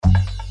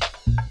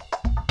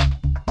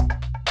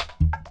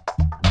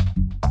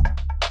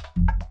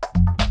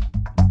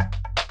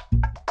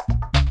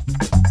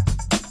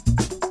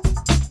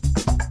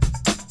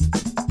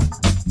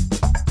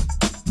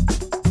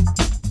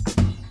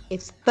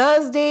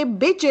Thursday,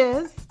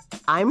 bitches.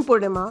 I'm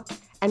Purnima,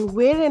 and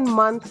we're in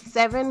month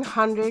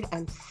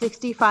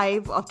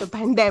 765 of the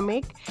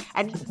pandemic,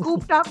 and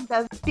Cooped Up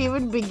doesn't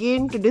even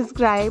begin to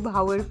describe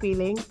how we're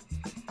feeling.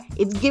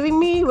 It's giving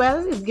me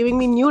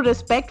new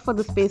respect for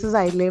the spaces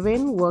I live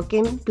in, work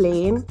in,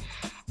 play in,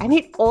 and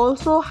it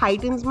also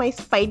heightens my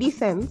spidey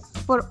sense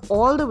for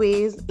all the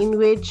ways in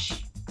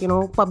which,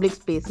 public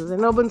spaces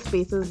and urban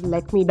spaces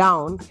let me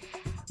down,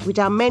 which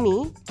are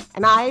many,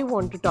 and I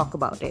want to talk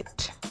about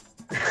it.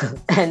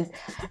 and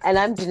and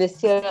I'm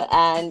Janissia.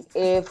 And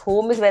if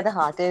home is where the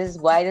heart is,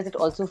 why does it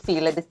also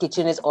feel like the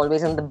kitchen is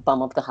always on the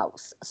bum of the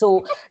house?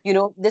 So,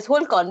 this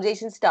whole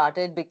conversation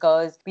started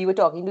because we were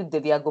talking to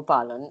Divya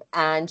Gopalan,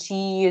 and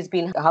she has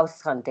been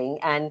house hunting,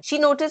 and she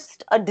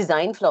noticed a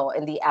design flaw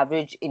in the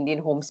average Indian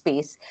home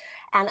space.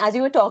 And as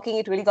you were talking,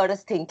 it really got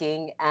us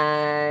thinking.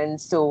 And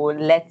so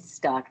let's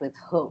start with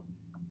her.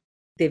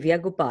 Divya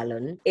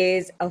Gopalan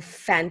is a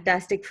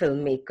fantastic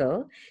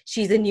filmmaker.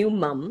 She's a new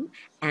mum,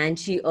 and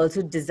she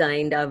also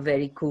designed our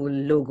very cool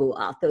logo,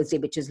 our Thursday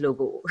Bitches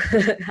logo.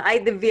 Hi,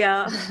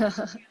 Divya.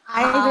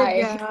 Hi,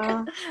 Hi.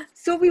 Divya.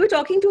 So we were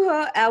talking to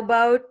her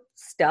about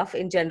stuff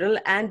in general,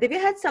 and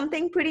Divya had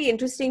something pretty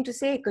interesting to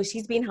say because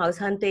she's been house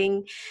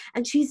hunting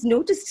and she's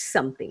noticed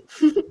something.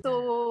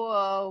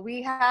 So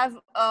we have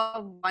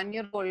a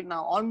 1-year-old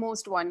now,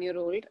 almost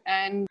 1-year-old,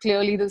 and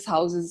clearly this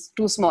house is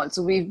too small.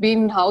 So we've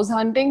been house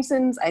hunting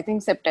since I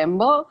think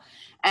September.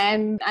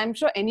 And I'm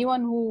sure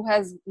anyone who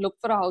has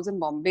looked for a house in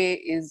Bombay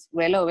is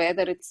well aware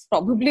that it's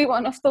probably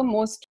one of the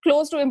most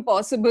close to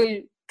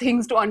impossible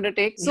things to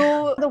undertake.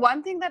 So the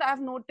one thing that I've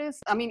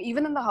noticed, I mean,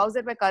 even in the house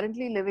that we're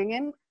currently living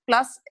in,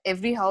 plus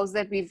every house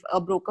that a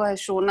broker has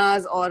shown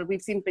us or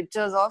we've seen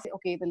pictures of,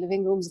 okay, the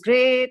living room's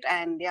great,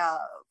 and yeah,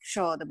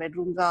 sure, the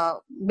bedrooms are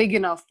big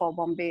enough for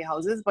Bombay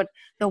houses, but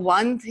the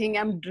one thing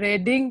I'm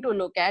dreading to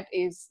look at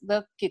is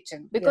the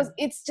kitchen, because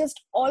it's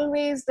just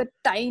always the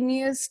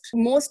tiniest,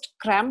 most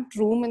cramped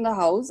room in the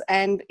house.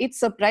 And it's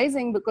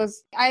surprising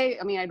because I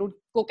mean, I don't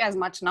cook as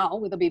much now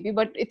with a baby,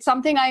 but it's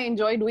something I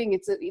enjoy doing.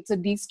 It's a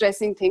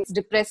de-stressing thing. It's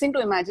depressing to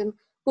imagine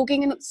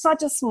cooking in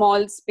such a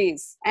small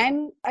space.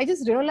 And I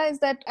just realized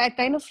that I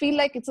kind of feel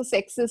like it's a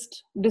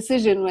sexist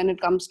decision when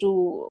it comes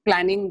to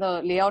planning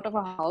the layout of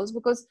a house,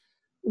 because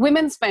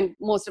women spend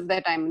most of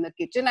their time in the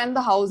kitchen and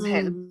the house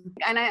help.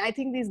 And I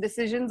think these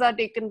decisions are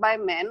taken by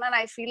men, and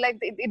I feel like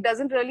it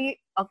doesn't really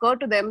occur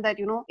to them that,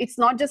 it's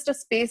not just a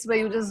space where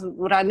you just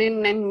run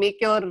in and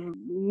make your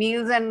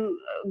meals and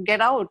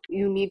get out.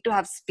 You need to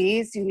have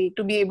space. You need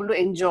to be able to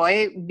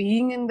enjoy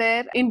being in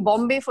there. In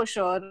Bombay, for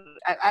sure,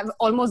 I've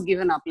almost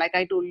given up. Like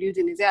I told you,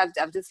 Janise,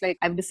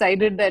 I've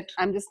decided that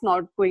I'm just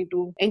not going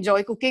to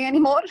enjoy cooking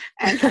anymore,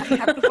 and I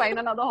have to find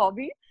another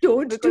hobby.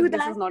 Don't because do this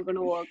that. is not going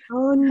to work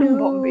Oh, in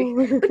Bombay.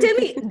 no. But tell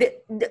me,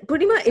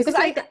 Purnima, is it Because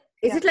like that?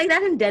 Is it like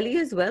that in Delhi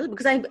as well?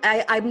 Because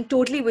I'm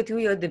totally with you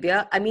here,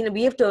 Divya. I mean,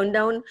 we have turned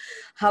down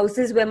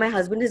houses where my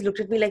husband has looked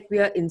at me like we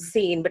are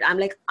insane. But I'm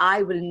like,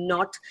 I will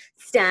not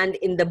stand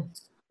in the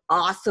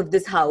ass of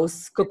this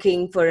house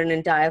cooking for an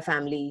entire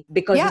family,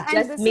 because it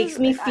just makes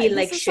me feel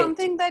like this is shit.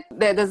 something that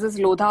there's this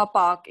Lodha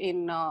Park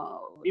in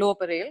Lower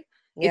Parel.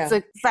 Yeah. It's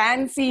a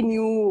fancy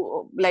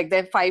new, like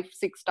there are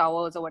 5-6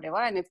 towers or whatever,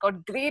 and it's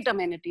got great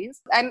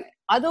amenities. And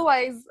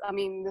otherwise, I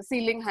mean, the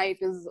ceiling height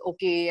is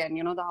okay, and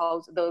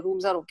the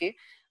rooms are okay.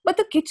 But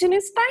the kitchen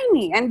is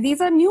tiny, and these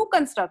are new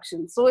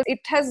constructions. So it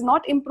has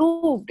not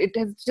improved. It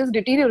has just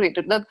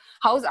deteriorated. The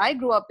house I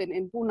grew up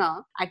in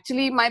Pune,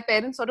 actually my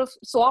parents sort of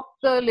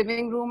swapped the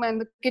living room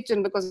and the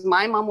kitchen, because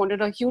my mom wanted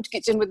a huge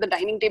kitchen with the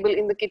dining table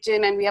in the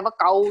kitchen, and we have a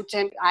couch.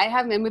 And I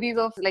have memories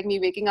of like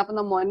me waking up in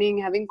the morning,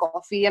 having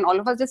coffee, and all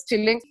of us just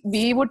chilling.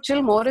 We would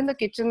chill more in the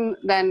kitchen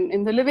than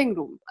in the living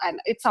room.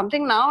 And it's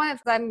something now, as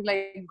I'm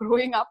like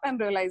growing up, I'm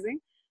realizing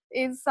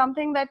is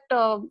something that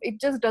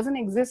it just doesn't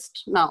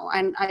exist now.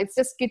 And it's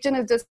just, kitchen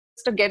is just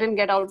a get in,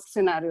 get out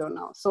scenario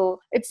now. So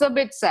it's a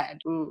bit sad.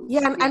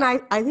 And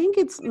I think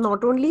it's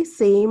not only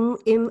same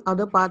in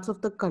other parts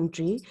of the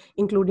country,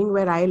 including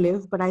where I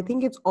live, but I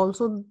think it's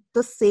also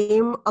the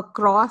same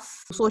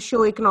across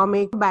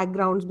socioeconomic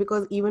backgrounds,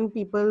 because even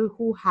people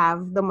who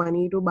have the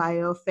money to buy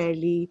a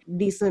fairly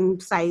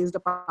decent sized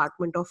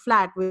apartment or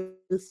flat will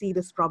see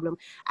this problem.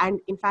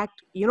 And in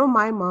fact,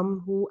 my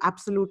mom, who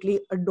absolutely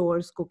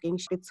adores cooking,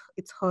 it's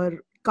her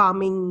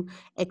calming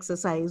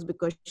exercise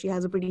because she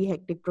has a pretty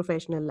hectic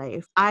professional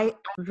life. I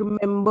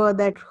remember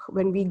that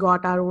when we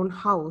got our own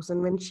house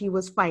and when she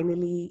was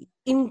finally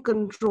in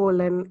control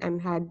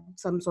and had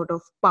some sort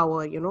of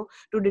power,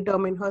 to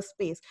determine her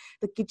space,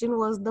 the kitchen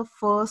was the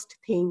first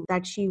thing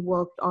that she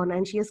worked on,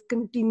 and she has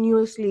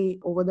continuously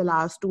over the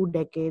last 2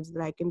 decades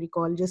that I can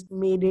recall just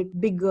made it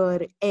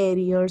bigger,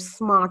 airier,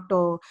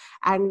 smarter,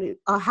 and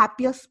a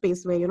happier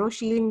space where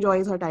she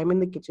enjoys her time in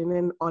the kitchen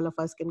and all of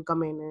us can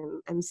come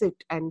in and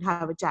sit and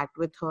have a chat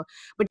with her.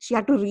 But she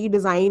had to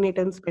redesign it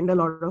and spend a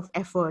lot of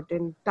effort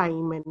and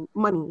time and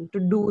money to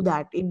do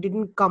that. It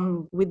didn't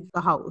come with the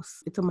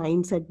house. It's a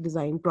mindset design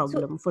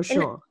problem for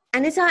sure.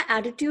 And it's our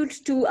attitude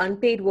to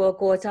unpaid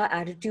work, or it's our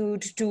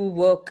attitude to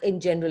work in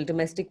general,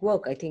 domestic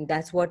work. I think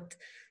that's what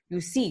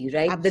you see,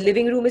 right? Absolutely. The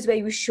living room is where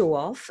you show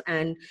off,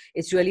 and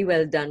it's really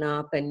well done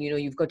up, and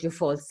you've got your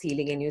false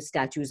ceiling and your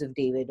statues of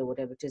David or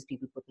whatever it is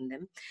people put in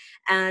them.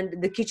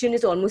 And the kitchen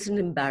is almost an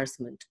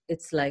embarrassment.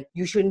 It's like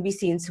you shouldn't be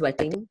seen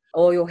sweating,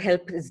 or your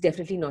help is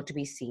definitely not to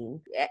be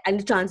seen.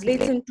 And it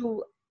translates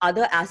into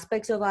other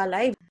aspects of our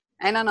life.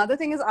 And another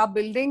thing is our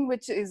building,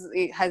 which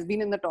has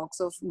been in the talks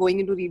of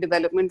going into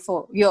redevelopment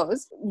for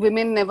years.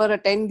 Women never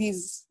attend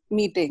these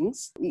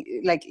meetings.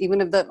 Like even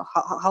if the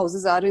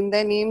houses are in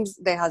their names,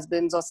 their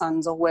husbands or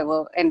sons or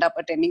whoever end up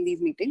attending these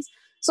meetings.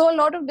 So a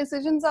lot of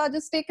decisions are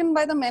just taken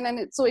by the men,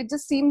 and so it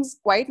just seems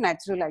quite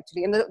natural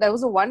actually. And there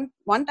was a one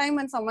time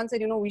when someone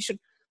said,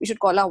 we should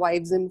call our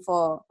wives in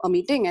for a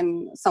meeting,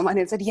 and someone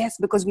else said yes,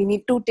 because we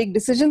need to take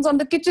decisions on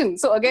the kitchen.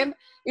 So again,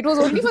 it was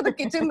only for the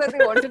kitchen that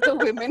they wanted the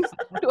women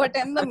to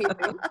attend the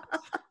meeting,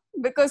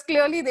 because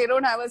clearly they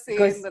don't have a say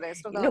in the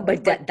rest of the house.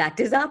 But that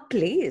is our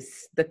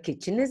place. The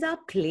kitchen is our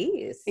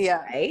place.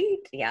 Yeah. Right?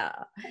 Yeah.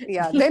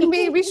 Yeah. Then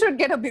we should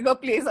get a bigger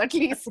place at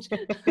least.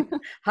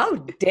 How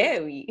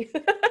dare we?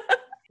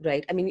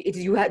 Right. I mean,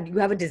 you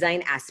have a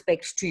design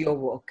aspect to your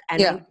work,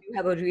 and you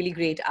have a really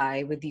great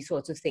eye with these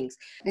sorts of things.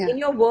 Yeah. In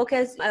your work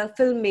as a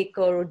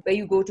filmmaker, where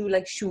you go to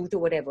like shoot or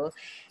whatever,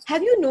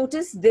 have you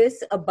noticed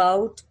this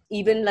about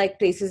even like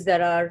places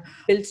that are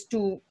built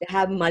to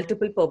have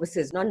multiple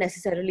purposes, not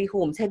necessarily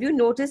homes? Have you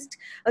noticed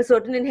a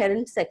certain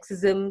inherent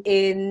sexism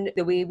in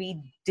the way we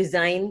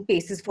design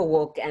spaces for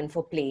work and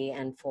for play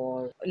and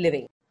for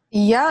living?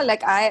 Yeah,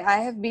 like I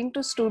have been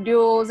to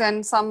studios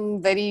and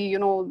some very,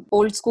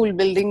 old school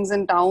buildings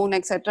in town,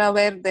 etc.,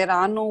 where there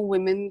are no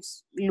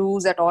women's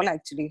loos at all,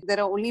 actually.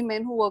 There are only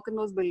men who work in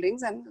those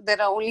buildings, and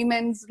there are only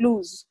men's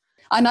loos.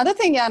 Another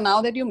thing,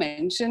 now that you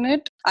mention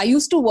it, I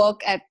used to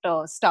work at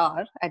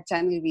Star at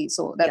Channel V.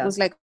 So that was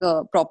like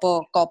a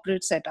proper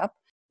corporate setup.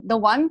 The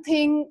one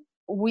thing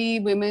we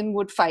women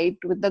would fight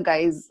with the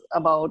guys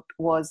about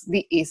was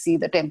the AC,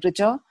 the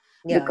temperature.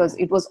 Because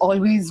it was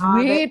always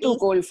way too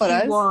cold for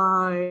us.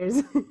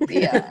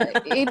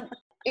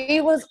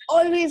 It was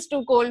always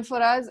too cold for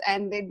us,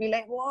 and they'd be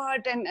like,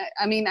 what? And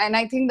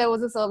I think there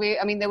was a survey,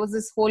 there was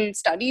this whole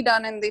study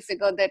done, and they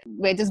figured that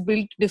we're just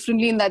built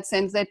differently in that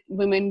sense, that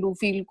women do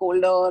feel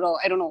colder, or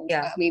I don't know.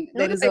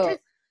 There is a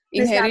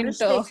inherent...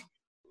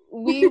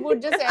 we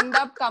would just end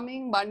up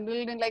coming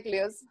bundled in like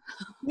layers.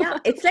 Yeah,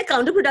 it's like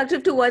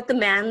counterproductive to what the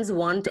mans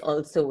want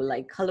also.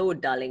 Like, hello,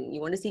 darling,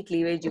 you want to see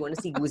cleavage, you want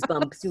to see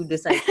goosebumps, you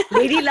decide.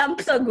 Lady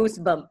lumps or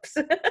goosebumps?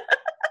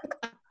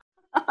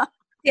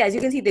 Yeah, as you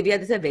can see, Divya,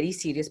 this is a very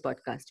serious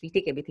podcast. We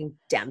take everything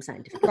damn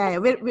scientific. Yeah,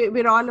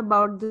 we're all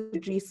about the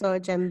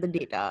research and the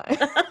data.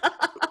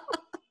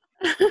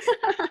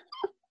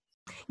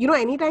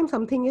 Anytime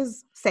something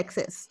is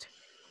sexist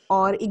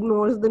or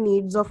ignores the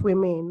needs of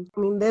women,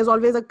 there's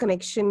always a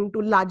connection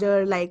to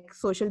larger like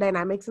social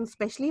dynamics, and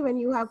especially when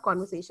you have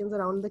conversations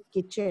around the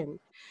kitchen.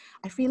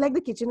 I feel like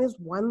the kitchen is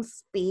one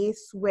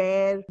space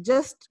where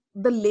just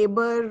the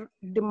labor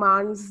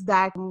demands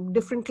that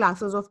different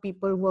classes of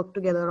people work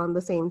together on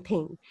the same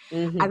thing.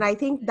 Mm-hmm. And I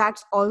think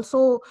that's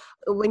also,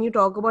 when you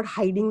talk about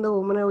hiding the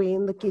woman away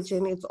in the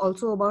kitchen, it's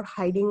also about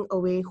hiding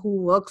away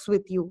who works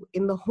with you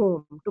in the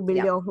home to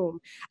build your home.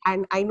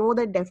 And I know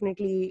that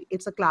definitely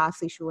it's a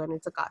class issue and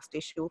it's a caste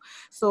issue.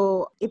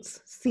 So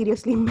it's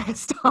seriously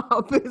messed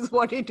up is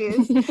what it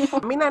is.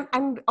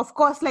 And of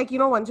course, like,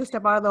 once you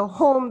step out of the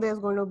home, there's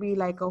going to be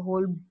like a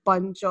whole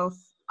bunch of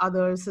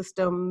other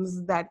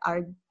systems that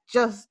are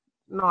just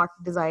not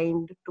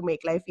designed to make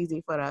life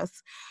easy for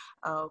us.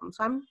 So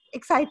I'm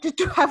excited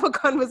to have a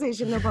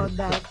conversation about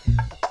that.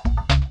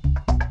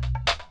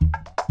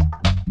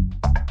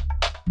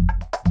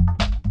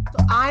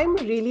 So I'm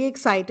really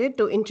excited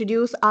to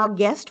introduce our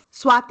guest.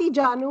 Swati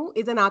Janu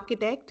is an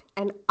architect,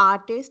 an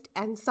artist,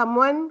 and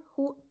someone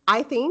who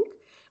I think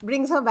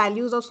brings her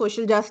values of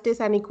social justice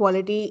and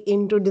equality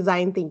into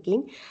design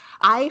thinking.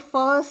 I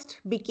first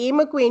became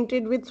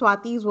acquainted with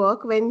Swati's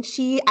work when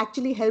she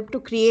actually helped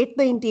to create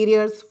the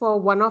interiors for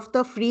one of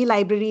the free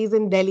libraries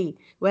in Delhi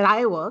where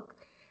I work.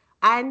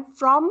 And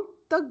from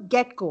the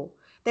get-go,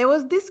 there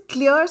was this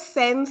clear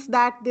sense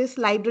that this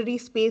library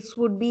space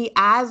would be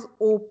as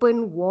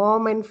open,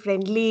 warm, and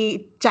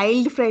friendly,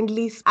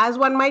 child-friendly as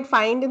one might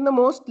find in the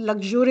most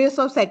luxurious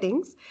of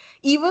settings,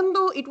 even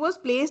though it was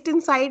placed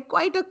inside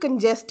quite a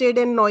congested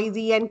and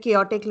noisy and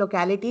chaotic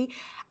locality.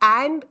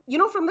 And,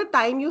 from the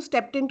time you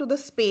stepped into the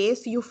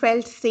space, you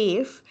felt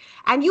safe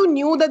and you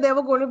knew that there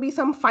were going to be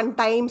some fun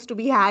times to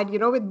be had,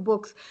 with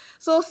books.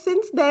 So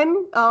since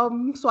then,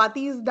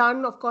 Swati has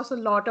done, of course, a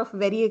lot of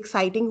very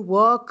exciting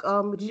work.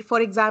 For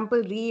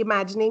example,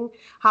 reimagining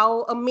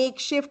how a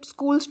makeshift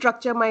school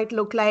structure might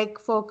look like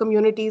for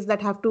communities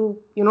that have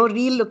to,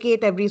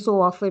 relocate every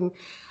so often.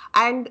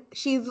 And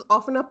she's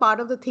often a part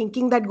of the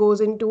thinking that goes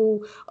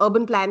into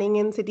urban planning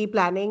and city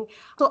planning.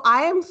 So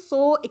I am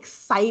so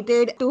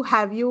excited to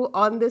have you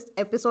on this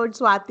episode,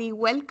 Swati.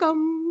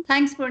 Welcome.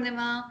 Thanks,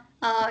 Purnima.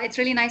 It's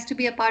really nice to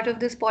be a part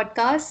of this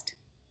podcast.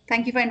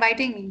 Thank you for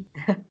inviting me.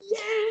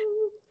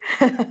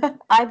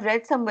 I've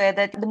read somewhere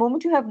that the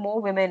moment you have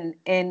more women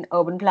in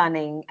urban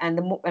planning and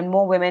and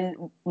more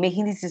women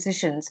making these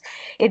decisions,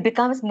 it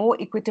becomes more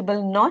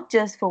equitable, not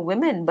just for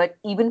women, but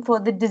even for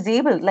the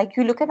disabled. Like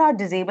you look at our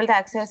disabled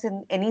access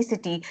in any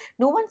city,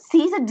 no one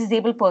sees a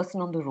disabled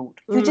person on the road.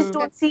 You just Mm.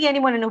 don't see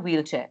anyone in a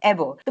wheelchair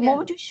ever. The Yeah.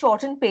 moment you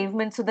shorten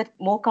pavements so that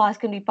more cars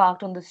can be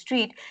parked on the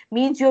street,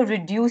 means you're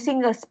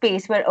reducing a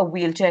space where a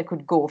wheelchair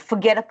could go.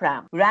 Forget a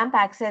pram. Ramp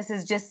access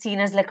is just seen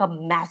as like a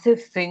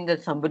massive thing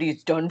that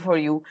somebody's done for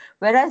you,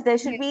 whereas there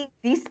should Yeah. be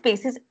these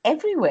spaces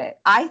everywhere.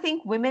 I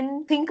think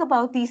women think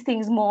about these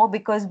things more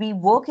because we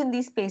work in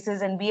these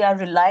spaces and we are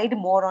relied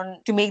more on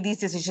to make these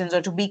decisions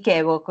or to be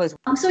care workers.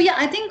 So yeah,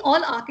 I think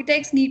all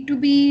architects need to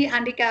be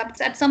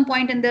handicapped at some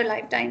point in their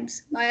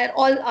lifetimes.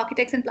 All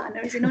architects and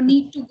planners,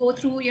 need to go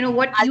through,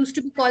 what I'll, used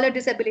to be called a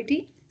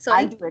disability.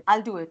 I'll Sorry. do it.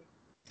 I'll do it.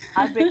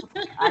 I'll break a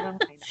foot. I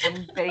don't mind.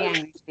 I'm very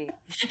angry today.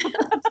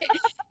 Okay.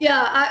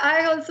 Yeah,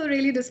 I also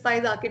really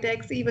despise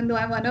architects, even though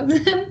I'm one of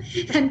them,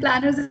 and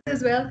planners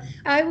as well.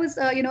 I was,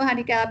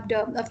 handicapped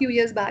a few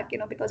years back,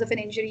 because of an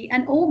injury.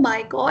 And oh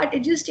my God,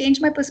 it just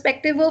changed my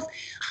perspective of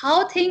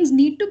how things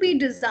need to be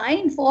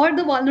designed for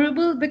the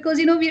vulnerable because,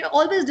 we're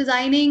always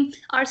designing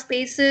our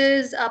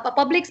spaces,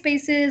 public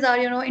spaces,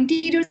 our,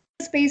 interior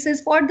spaces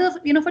for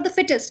the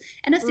fittest.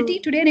 And a city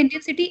Mm. today, an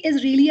Indian city,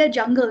 is really a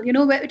jungle,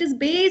 where it is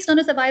based on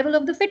a survival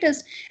of the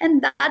fittest.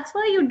 And that's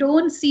why you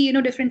don't see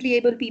differently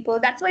abled people.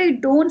 That's why you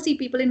don't see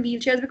people in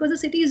wheelchairs because the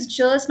city is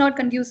just not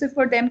conducive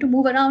for them to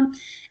move around.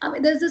 I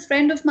mean, there's this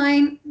friend of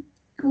mine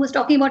who was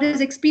talking about his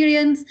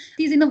experience.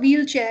 He's in a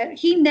wheelchair.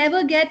 He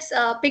never gets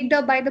picked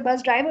up by the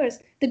bus drivers.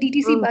 The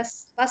DTC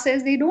Mm.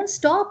 buses, they don't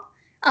stop.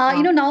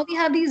 Wow. Now we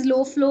have these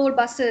low floor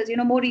buses,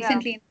 more Yeah.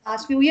 recently in the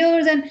past few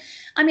years. And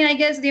I mean, I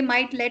guess they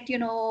might let,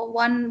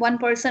 one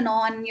person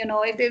on,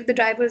 if the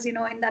driver's, in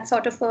that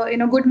sort of,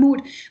 good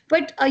mood.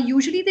 But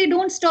usually they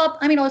don't stop.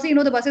 I mean,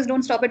 also, the buses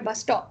don't stop at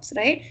bus stops,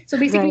 right? So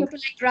basically you Right. have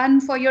to like run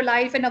for your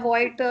life and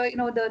avoid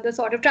the, the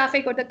sort of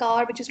traffic or the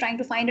car which is trying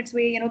to find its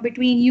way,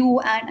 between you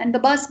and the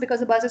bus because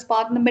the bus is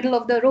parked in the middle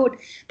of the road.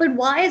 But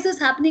why is this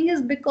happening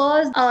is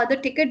because the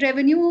ticket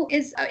revenue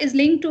is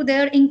linked to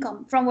their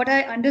income. From what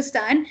I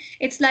understand,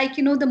 it's like,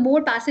 the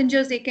more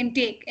passengers they can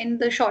take in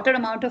the shorter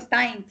amount of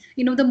time,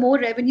 the more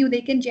revenue they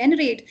can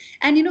generate.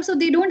 And, so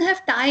they don't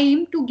have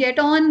time to get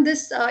on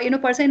this,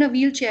 person in a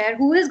wheelchair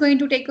who is going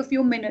to take a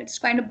few minutes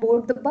to kind of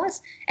board the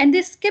bus. And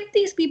they skip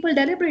these people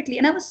deliberately.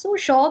 And I was so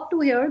shocked to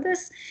hear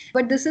this.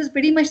 But this is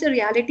pretty much the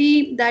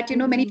reality that,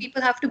 many Mm.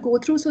 people have to go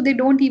through. So they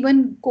don't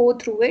even go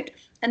through it.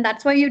 And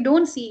that's why you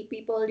don't see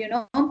people,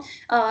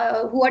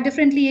 who are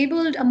differently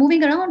abled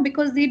moving around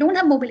because they don't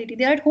have mobility.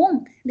 They're at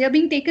home. They are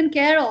being taken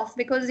care of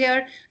because they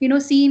are,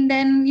 seen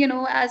then,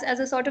 as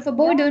a sort of a Yeah.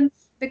 burden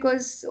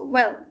because,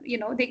 well,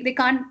 they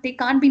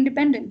can't be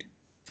independent.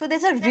 So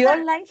there's a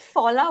real life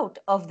fallout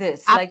of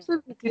this. Like,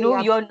 Absolutely.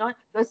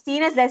 you're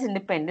seen as less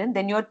independent,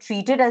 then you're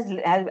treated as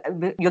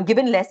you're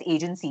given less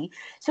agency.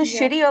 So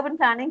Yeah. shitty urban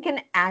planning can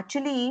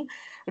actually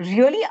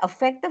really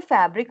affect the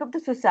fabric of the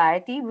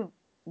society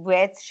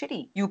where it's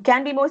shitty. You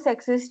can be more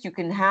sexist. You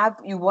can have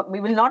we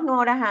will not know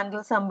how to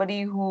handle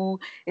somebody who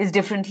is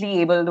differently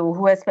able or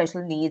who has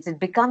special needs. It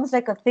becomes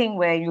like a thing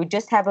where you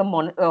just have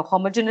a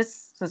homogeneous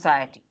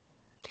society.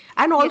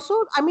 And Yeah. also,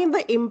 I mean,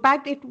 the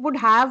impact it would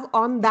have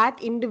on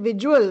that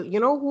individual,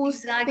 who's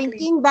Exactly.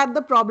 thinking that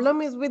the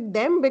problem is with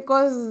them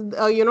because,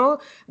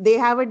 they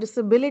have a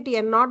disability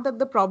and not that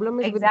the problem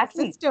is with the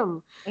Exactly.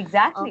 system.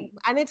 Exactly.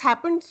 And it's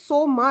happened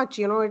so much,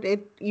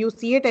 it you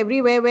see it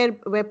everywhere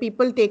where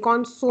people take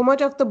on so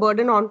much of the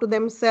burden onto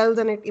themselves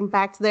and it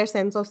impacts their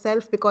sense of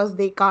self because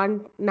they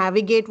can't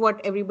navigate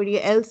what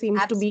everybody else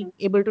seems to be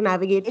Absolutely. able to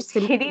navigate It's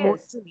simply more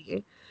hideous.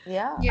 easily.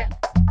 Yeah. Yeah.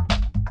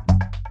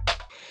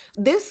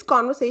 This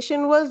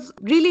conversation was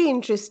really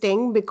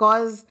interesting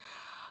because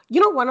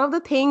one of the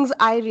things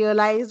I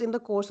realized in the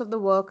course of the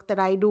work that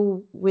I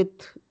do with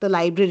the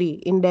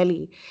library in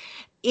Delhi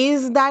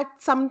is that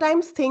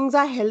sometimes things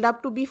are held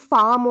up to be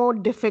far more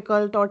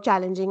difficult or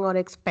challenging or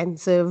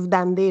expensive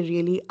than they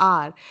really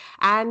are.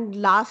 And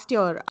last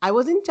year, I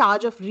was in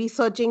charge of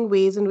researching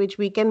ways in which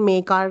we can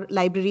make our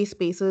library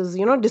spaces,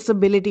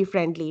 disability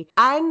friendly,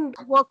 and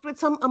worked with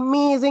some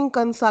amazing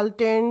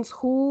consultants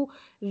who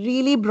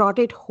really brought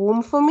it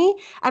home for me.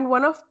 And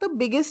one of the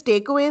biggest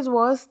takeaways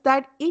was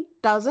that it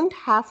doesn't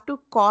have to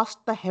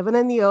cost the heaven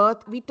and the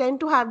earth. We tend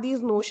to have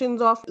these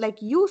notions of,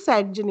 like you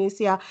said,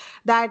 Janesia,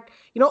 that,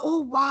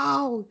 oh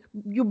wow,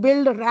 you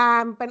build a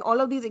ramp and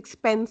all of these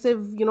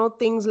expensive,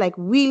 things like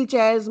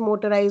wheelchairs,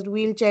 motorized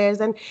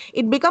wheelchairs, and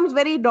it becomes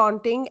very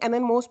daunting. And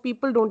then most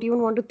people don't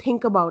even want to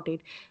think about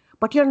it.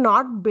 But you're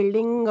not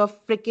building a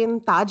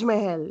freaking Taj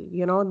Mahal,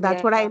 that's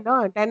Yeah. what I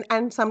learned.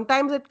 And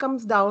sometimes it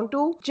comes down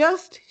to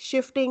just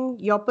shifting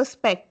your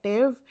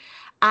perspective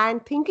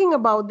and thinking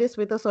about this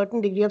with a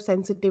certain degree of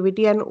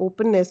sensitivity and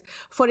openness.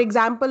 For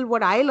example,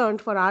 what I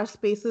learned for our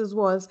spaces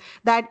was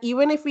that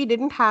even if we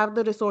didn't have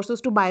the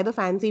resources to buy the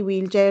fancy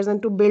wheelchairs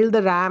and to build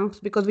the ramps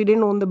because we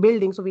didn't own the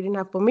building, so we didn't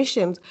have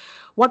permissions,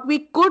 what we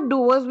could do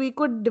was we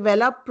could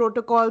develop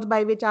protocols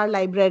by which our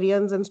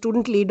librarians and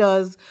student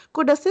leaders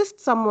could assist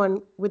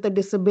someone with a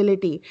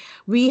disability.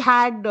 We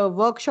had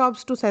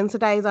workshops to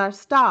sensitize our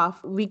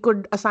staff. We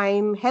could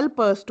assign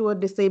helpers to a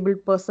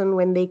disabled person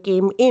when they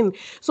came in.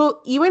 So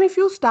even if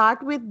you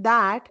start with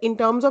that in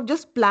terms of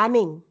just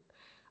planning,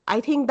 I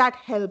think that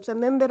helps.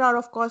 And then there are,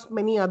 of course,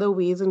 many other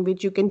ways in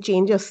which you can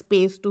change a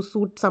space to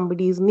suit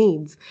somebody's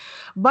needs.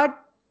 But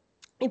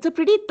it's a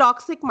pretty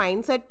toxic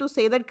mindset to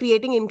say that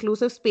creating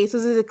inclusive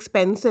spaces is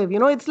expensive.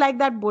 It's like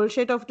that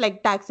bullshit of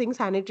like taxing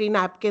sanitary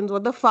napkins.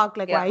 What the fuck?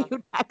 Like, why Yeah. are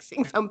you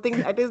taxing something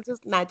that is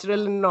just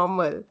natural and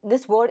normal?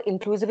 This word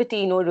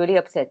inclusivity, really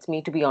upsets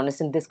me, to be honest,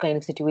 in this kind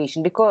of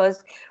situation,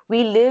 because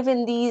we live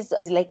in these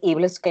like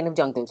ableist kind of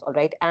jungles, all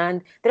right?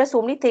 And there are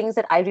so many things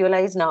that I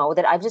realize now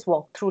that I've just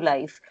walked through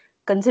life,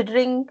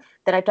 considering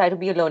that I try to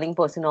be a learning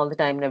person all the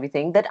time and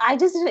everything, that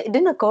it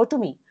didn't occur to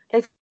me.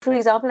 Like, for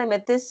example, I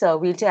met this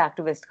wheelchair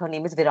activist. Her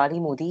name is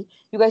Virali Modi.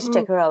 You guys should Hmm.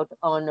 check her out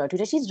on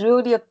Twitter. She's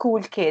really a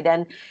cool kid,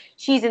 and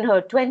she's in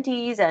her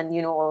 20s and,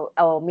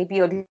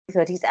 maybe early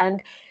 30s.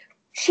 And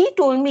she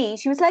told me,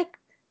 she was like,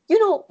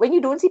 when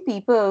you don't see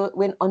people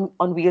when on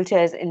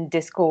wheelchairs in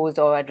discos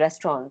or at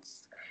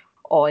restaurants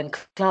or in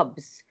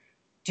clubs,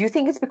 do you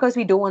think it's because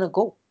we don't want to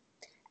go?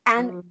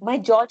 And Hmm. my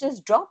jaw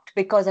just dropped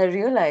because I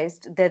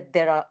realized that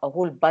there are a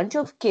whole bunch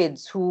of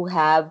kids who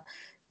have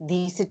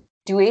these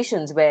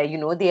situations where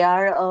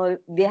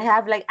they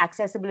have like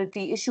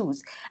accessibility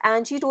issues.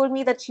 And she told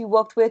me that she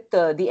worked with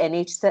the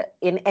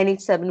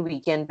NH7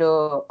 weekend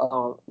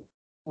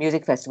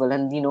music festival,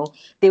 and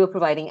they were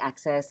providing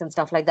access and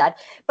stuff like that.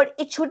 But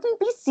it shouldn't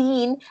be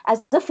seen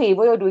as a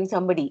favor you're doing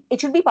somebody.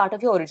 It should be part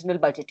of your original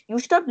budget. You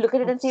should not look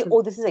at it and say, oh,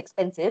 Absolutely. this is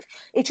expensive.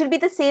 It should be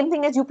the same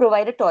thing as you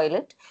provide a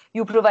toilet,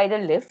 you provide a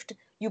lift,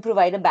 you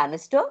provide a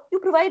banister, you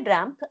provide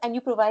ramp, and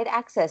you provide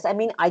access. I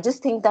mean, I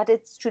just think that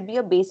it should be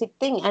a basic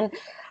thing. And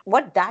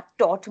what that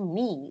taught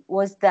me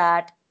was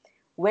that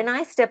when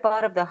I step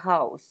out of the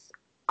house,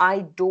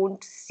 I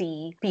don't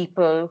see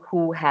people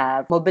who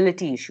have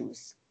mobility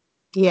issues,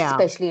 Yeah.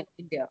 especially in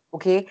India.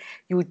 Okay.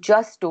 You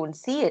just don't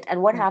see it.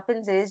 And what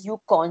happens is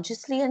you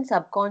consciously and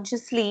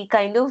subconsciously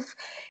kind of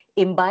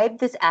imbibe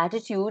this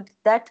attitude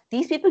that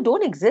these people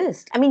don't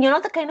exist. I mean, you're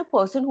not the kind of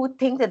person who would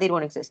think that they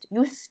don't exist.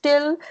 You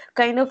still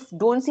kind of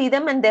don't see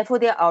them, and therefore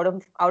they're out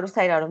of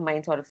sight, out of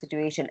mind sort of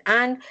situation.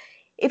 And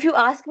if you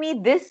ask me,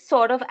 this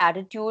sort of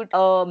attitude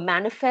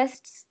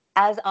manifests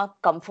as a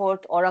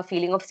comfort or a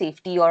feeling of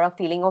safety or a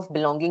feeling of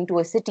belonging to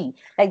a city.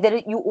 Like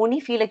you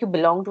only feel like you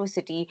belong to a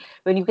city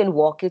when you can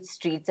walk its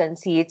streets and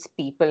see its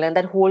people, and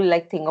that whole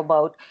like thing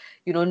about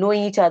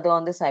knowing each other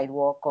on the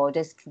sidewalk or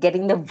just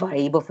getting the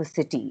vibe of a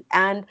city.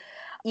 And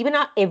even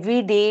our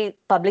everyday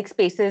public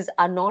spaces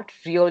are not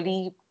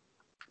really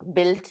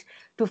built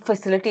to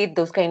facilitate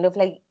those kind of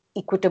like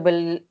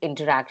equitable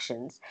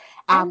interactions.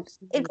 And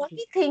it got Absolutely.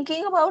 me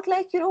thinking about,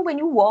 like, when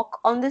you walk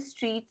on the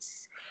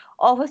streets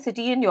of a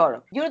city in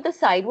Europe, the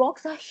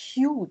sidewalks are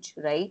huge,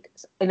 right?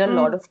 In a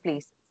lot Hmm. of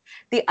places.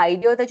 The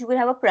idea that you could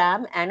have a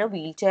pram and a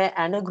wheelchair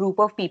and a group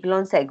of people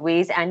on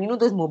segways and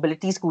those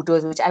mobility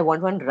scooters, which I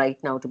want one right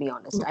now, to be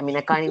honest. I mean,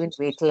 I can't even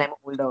wait till I'm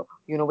older,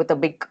 with a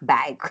big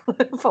bag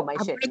for my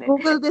I'm shit in gonna it.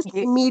 Google this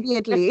Okay.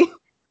 immediately.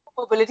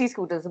 Mobility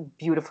scooters are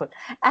beautiful.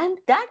 And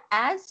that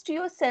adds to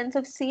your sense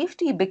of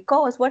safety,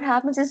 because what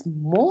happens is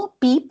more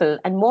people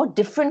and more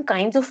different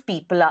kinds of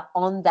people are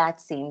on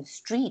that same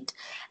street.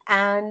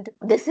 And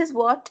this is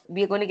what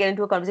we are going to get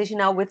into a conversation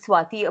now with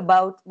Swati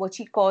about what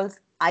she calls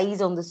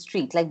eyes on the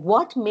street. Like,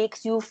 what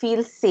makes you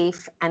feel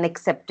safe and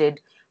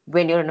accepted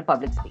when you're in a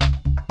public space?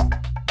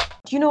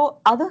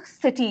 Other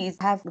cities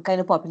have the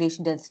kind of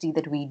population density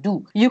that we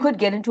do. You could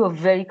get into a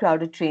very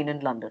crowded train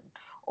in London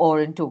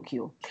or in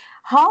Tokyo.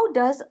 How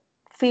does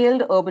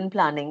failed urban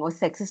planning or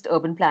sexist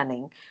urban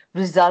planning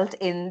result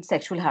in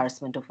sexual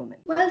harassment of women?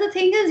 Well, the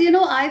thing is,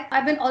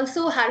 I've been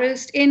also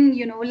harassed in,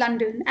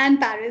 London and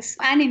Paris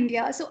and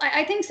India. So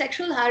I think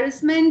sexual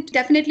harassment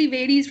definitely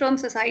varies from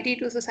society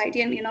to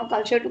society and,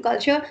 culture to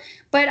culture.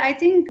 But I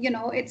think,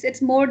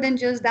 it's more than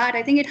just that.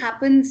 I think it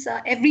happens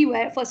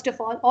everywhere, first of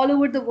all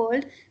over the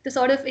world. The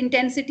sort of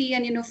intensity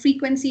and,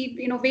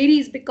 frequency,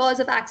 varies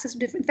because of access to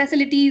different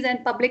facilities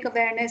and public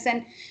awareness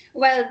and,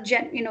 well,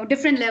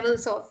 different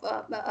levels of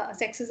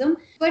sexism.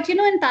 But,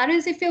 in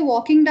Paris, if you're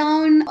walking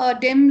down a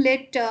dim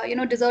lit,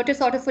 deserted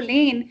sort of a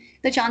lane,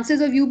 the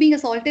chances of you being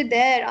assaulted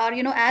there are,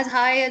 as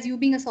high as you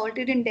being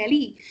assaulted in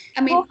Delhi.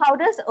 I So, mean, how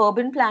does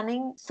urban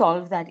planning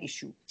solve that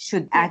issue?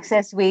 Should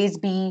access ways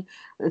be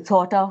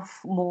thought of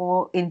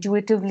more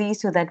intuitively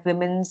so that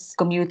women's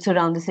commutes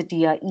around the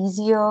city are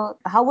easier?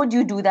 How would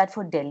you do that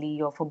for Delhi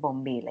or for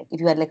Bombay? Like,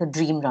 if you had like a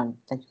dream run,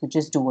 like you could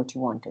just do what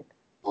you wanted.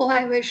 Oh,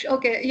 I wish.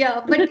 Okay, yeah,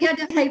 but yeah,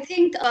 I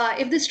think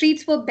if the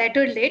streets were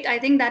better lit, I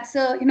think that's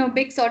a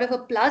big sort of a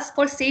plus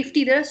for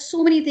safety. There are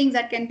so many things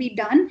that can be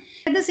done.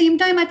 At the same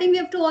time, I think we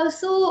have to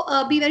also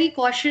be very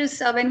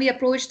cautious when we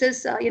approach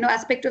this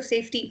aspect of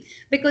safety,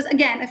 because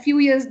again, a few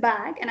years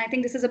back, and I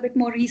think this is a bit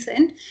more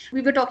recent,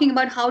 we were talking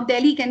about how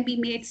Delhi can be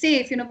made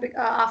safe.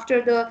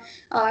 After the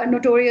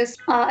notorious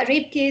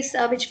rape case,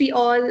 which we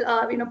all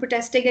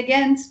protesting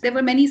against. There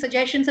were many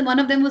suggestions, and one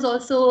of them was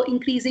also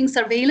increasing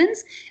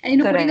surveillance and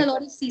putting a Correct.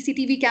 lot of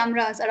CCTV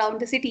cameras around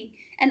the city.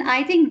 And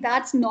I think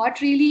that's not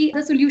really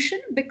the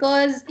solution,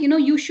 because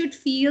you should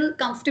feel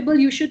comfortable,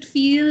 you should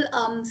feel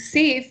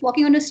safe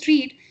walking on a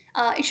street.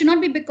 It should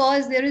not be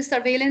because there is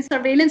surveillance.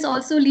 Surveillance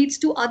also leads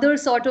to other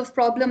sort of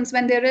problems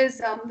when there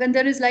is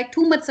like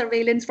too much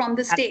surveillance from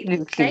the state, right?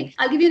 Absolutely.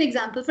 I'll give you an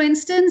example. For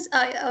instance,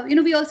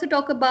 we also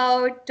talk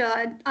about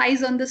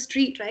eyes on the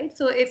street, right?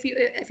 So if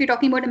you're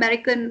talking about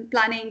American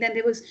planning, then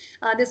there was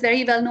this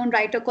very well-known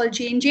writer called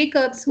Jane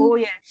Jacobs, Oh who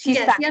yeah, she's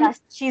yes, yeah,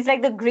 fantastic. She's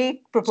like the great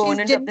She's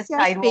proponent of the Genesia's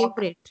sidewalk.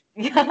 favorite.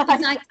 Yeah,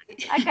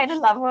 exactly. I kind of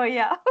love her.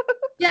 Yeah.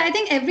 Yeah, I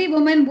think every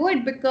woman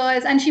would,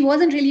 because, and she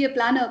wasn't really a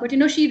planner, but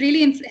she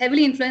really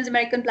heavily influenced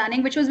American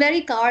planning, which was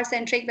very car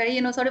centric, very,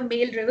 sort of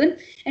male driven.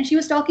 And she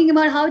was talking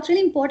about how it's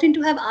really important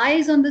to have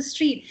eyes on the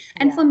street.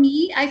 And Yeah. for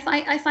me, I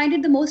find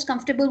it the most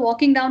comfortable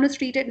walking down a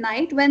street at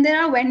night when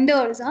there are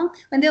vendors,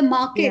 when there are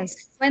markets,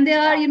 Yes. when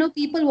there are, Yeah.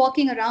 people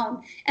walking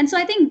around. And so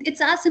I think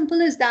it's as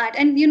simple as that.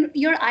 And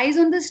your eyes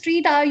on the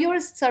street are your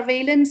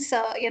surveillance,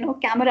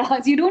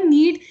 cameras. You don't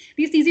need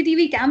these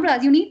CCTV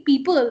cameras. You need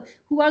people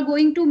who are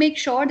going to make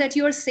sure that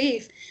you're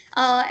safe.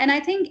 And I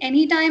think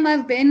anytime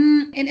I've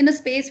been in a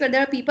space where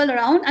there are people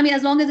around, I mean,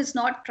 as long as it's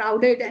not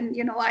crowded, and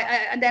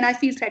then I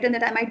feel threatened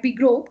that I might be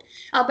groped.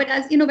 But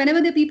as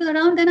whenever there are people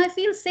around, then I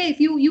feel safe.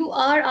 You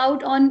are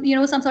out on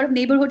some sort of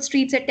neighborhood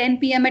streets at 10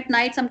 p.m. at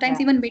night, sometimes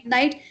Yeah. even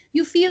midnight.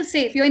 You feel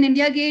safe. You're in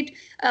India Gate,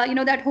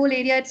 that whole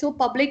area. It's so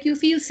public. You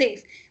feel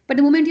safe. But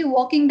the moment you're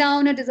walking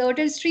down a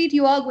deserted street,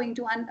 you are going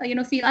to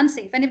feel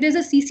unsafe. And if there's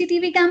a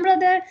CCTV camera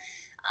there,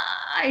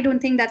 I don't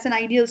think that's an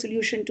ideal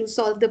solution to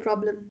solve the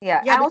problem.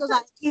 Yeah. Yeah, And because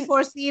also, I can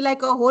foresee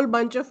like a whole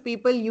bunch of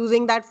people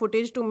using that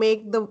footage to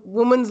make the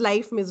woman's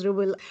life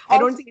miserable. I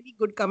don't also, see any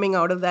good coming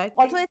out of that.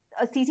 also,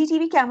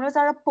 CCTV cameras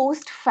are a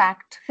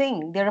post-fact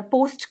thing. They're a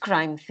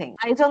post-crime thing.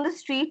 Eyes on the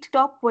street,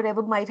 stop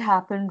whatever might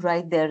happen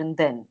right there and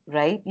then,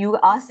 right? You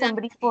ask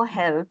somebody for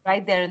help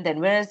right there and then.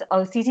 Whereas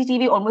a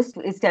CCTV almost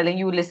is telling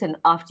you, listen,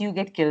 after you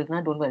get killed,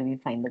 now don't worry, we'll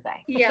find the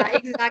guy. Yeah,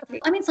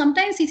 exactly. I mean,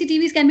 sometimes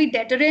CCTVs can be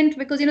deterrent,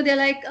 because they're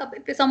like,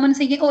 if someone's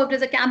thinking, oh, if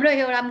there's a camera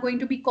here, I'm going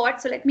to be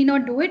caught, so let me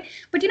not do it.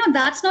 But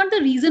that's not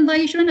the reason why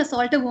you shouldn't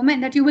assault a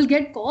woman, that you will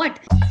get caught.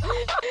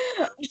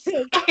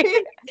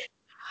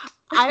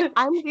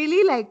 I'm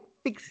really like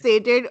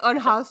fixated on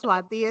how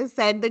Swati has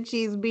said that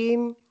she's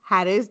been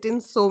harassed in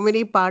so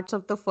many parts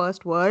of the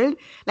first world.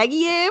 Like,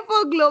 yay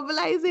for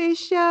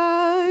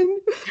globalization.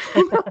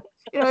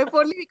 If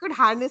only we could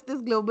harness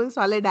this global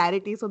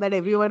solidarity so that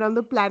everyone on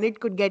the planet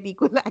could get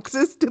equal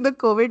access to the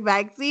COVID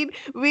vaccine,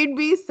 we'd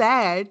be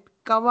sad.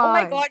 Come Oh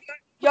my on. God,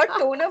 your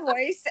tone of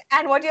voice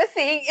and what you're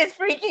saying is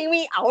freaking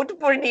me out,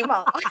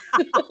 Purnima.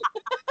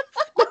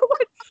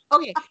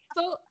 Okay,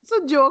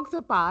 so jokes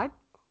apart,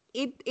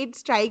 it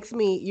strikes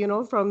me,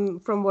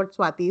 from what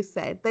Swati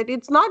said, that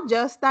it's not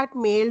just that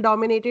male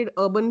dominated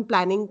urban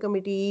planning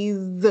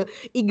committees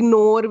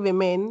ignore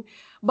women,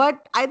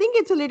 but I think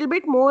it's a little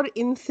bit more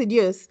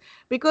insidious,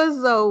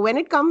 because when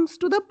it comes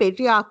to the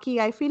patriarchy,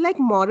 I feel like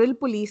moral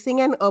policing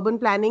and urban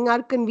planning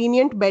are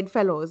convenient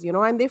bedfellows,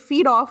 and they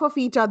feed off of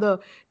each other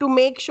to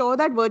make sure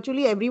that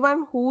virtually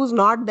everyone who's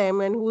not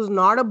them and who's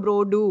not a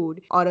bro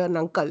dude or an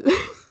uncle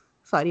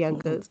sorry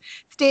uncles,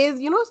 stays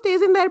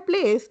in their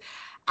place.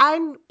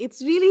 And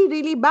it's really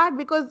really bad,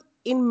 because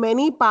in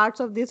many parts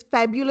of this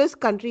fabulous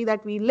country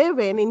that we live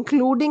in,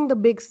 including the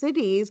big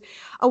cities,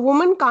 a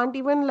woman can't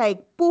even like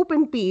poop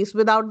in peace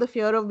without the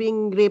fear of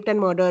being raped and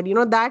murdered.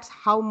 That's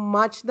how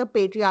much the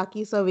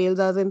patriarchy surveils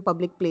us in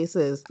public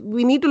places.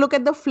 We need to look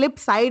at the flip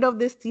side of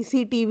this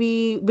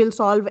CCTV will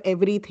solve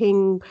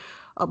everything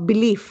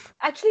belief.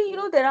 Actually,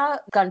 there are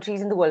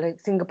countries in the world, like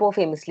Singapore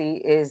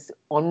famously is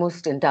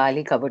almost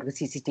entirely covered with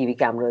CCTV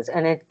cameras,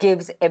 and it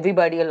gives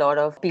everybody a lot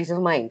of peace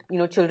of mind.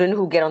 Children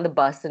who get on the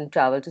bus and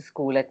travel to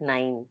school at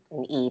 9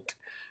 and 8,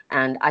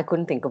 and I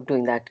couldn't think of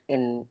doing that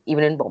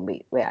even in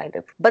Bombay, where I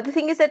live. But the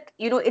thing is that,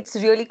 it's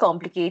really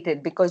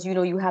complicated, because,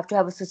 you have to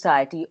have a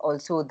society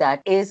also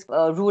that is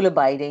rule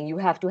abiding. You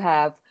have to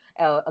have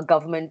a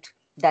government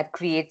that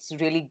creates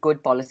really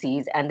good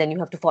policies, and then you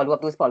have to follow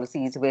up those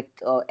policies with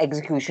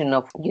execution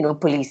of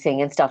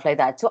policing and stuff like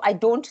that. So I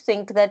don't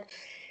think that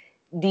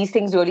these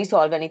things really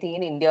solve anything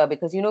in India,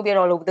 because we're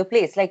all over the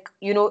place. Like,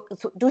 so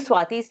to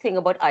Swati's thing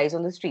about eyes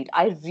on the street,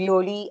 I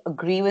really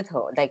agree with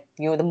her. Like,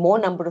 the more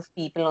number of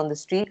people on the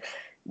street,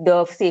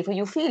 the safer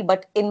you feel.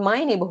 But in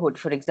my neighborhood,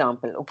 for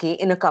example, okay,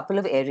 in a couple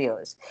of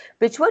areas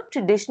which were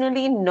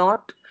traditionally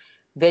not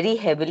very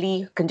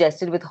heavily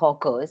congested with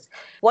hawkers.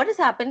 What has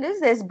happened is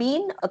there's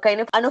been a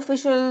kind of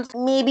unofficial,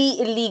 maybe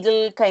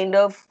illegal kind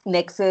of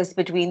nexus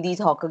between these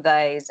hawker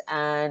guys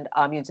and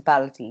our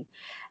municipality.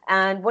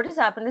 And what has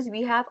happened is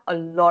we have a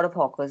lot of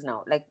hawkers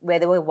now. Like where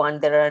there were one,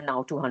 there are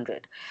now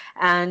 200.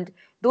 And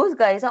those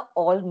guys are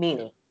all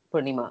male.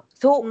 Purnima.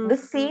 So the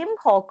same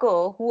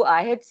hawker who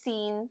I had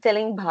seen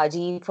selling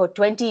bhaji for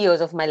 20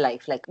 years of my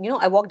life, like,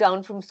 I walked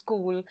down from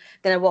school,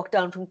 then I walked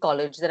down from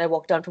college, then I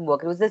walked down from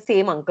work. It was the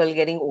same uncle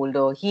getting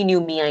older. He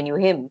knew me, I knew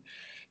him.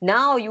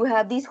 Now you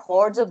have these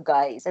hordes of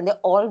guys and they're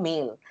all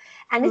male.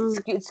 And it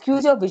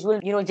skews your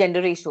visual,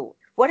 gender ratio.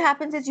 What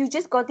happens is you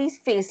just got these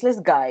faceless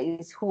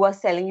guys who are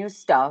selling you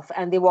stuff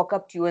and they walk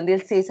up to you and they'll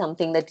say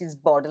something that is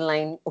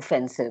borderline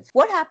offensive.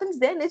 What happens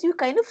then is you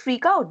kind of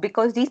freak out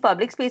because these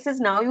public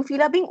spaces now you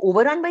feel are being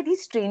overrun by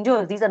these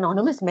strangers, these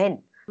anonymous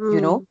men,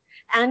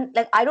 And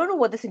like, I don't know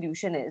what the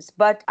solution is,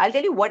 but I'll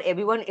tell you what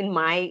everyone in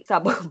my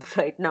suburb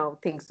right now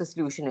thinks the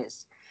solution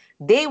is.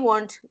 They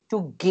want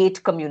to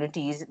gate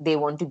communities. They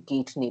want to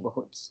gate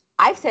neighborhoods.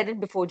 I've said it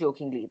before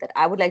jokingly that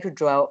I would like to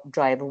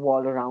drive a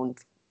wall around.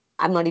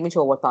 I'm not even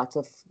sure what parts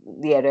of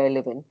the area I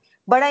live in.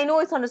 But I know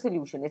it's not a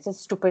solution. It's a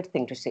stupid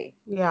thing to say.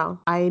 Yeah,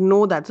 I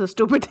know that's a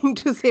stupid thing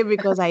to say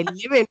because I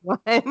live in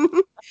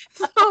one.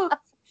 So,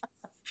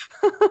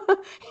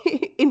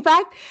 in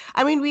fact,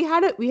 I mean, we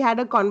had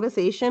a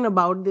conversation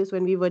about this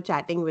when we were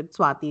chatting with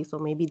Swati. So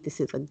maybe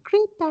this is a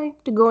great time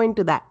to go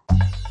into that.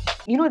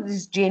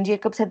 This Jane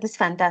Jacobs had this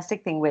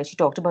fantastic thing where she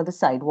talked about the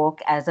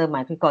sidewalk as a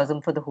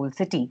microcosm for the whole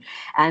city.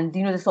 And,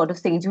 the sort of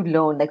things you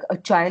learn, like a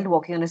child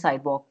walking on a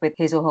sidewalk with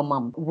his or her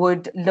mum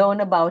would learn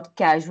about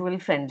casual,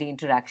 friendly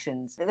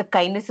interactions, the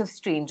kindness of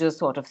strangers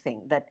sort of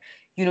thing. That,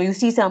 you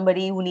see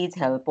somebody who needs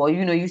help or,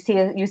 you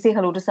say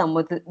hello to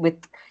someone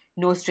with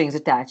no strings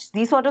attached.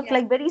 These sort of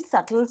like very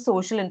subtle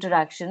social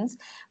interactions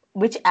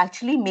which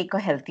actually make a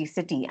healthy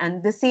city.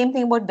 And the same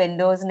thing about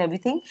vendors and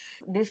everything,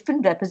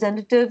 different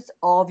representatives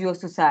of your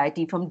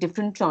society from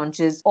different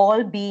tranches,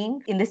 all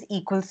being in this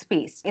equal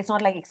space. It's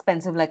not like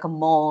expensive like a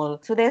mall.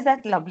 So there's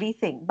that lovely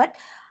thing. But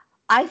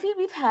I feel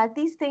we've had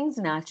these things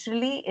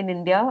naturally in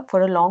India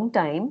for a long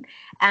time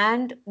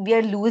and we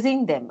are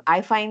losing them.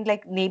 I find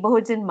like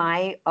neighborhoods in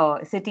my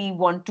city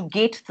want to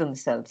gate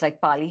themselves,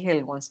 like Pali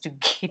Hill wants to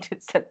gate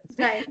itself.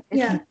 Right. It's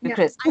Yeah.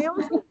 ludicrous. I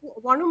also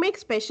want to make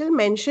special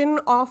mention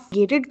of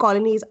gated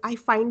colonies. I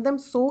find them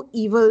so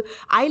evil.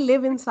 I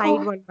live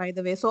inside one, by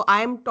the way. So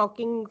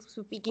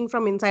speaking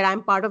from inside.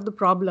 I'm part of the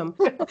problem.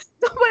 But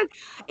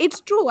it's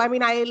true. I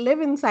mean, I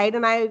live inside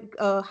and I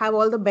have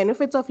all the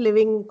benefits of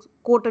living,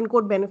 quote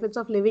unquote, benefits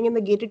of living in the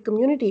gated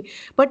community.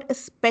 But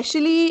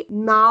especially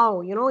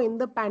now, in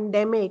the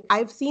pandemic,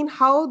 I've seen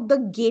how the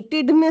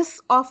gatedness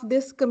of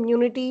this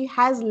community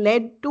has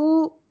led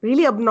to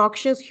really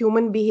obnoxious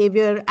human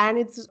behavior, and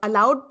it's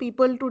allowed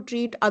people to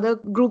treat other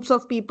groups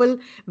of people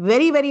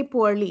very, very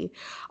poorly,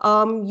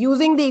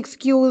 using the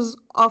excuse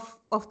of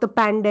the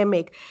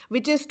pandemic,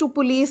 which is to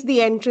police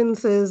the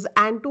entrances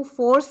and to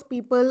force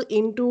people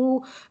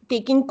into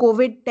taking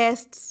COVID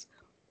tests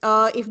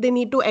if they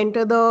need to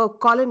enter the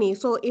colony.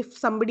 So if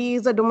somebody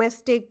is a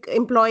domestic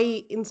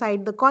employee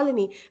inside the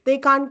colony, they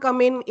can't come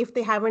in if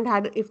they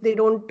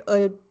don't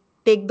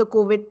take the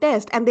COVID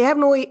test, and they have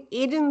no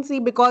agency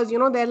because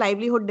their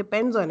livelihood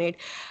depends on it.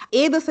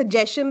 The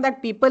suggestion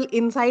that people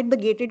inside the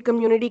gated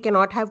community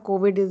cannot have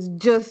COVID is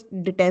just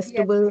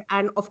detestable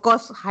and of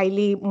course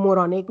highly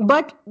moronic.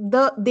 But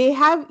they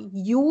have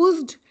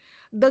used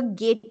the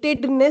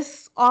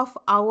gatedness of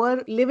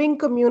our living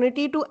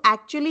community to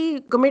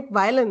actually commit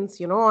violence,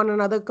 on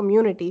another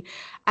community.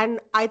 And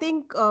I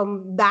think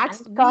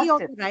that's And really on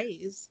caste the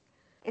rise.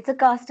 it's a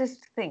casteist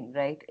thing,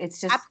 right?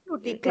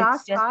 Absolutely. It's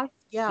Class, just, caste,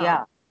 yeah.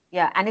 yeah,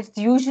 yeah. And it's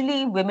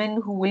usually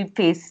women who will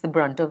face the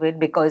brunt of it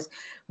because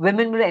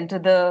women will enter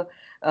the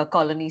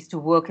colonies to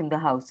work in the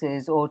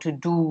houses or to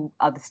do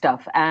other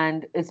stuff.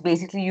 And it's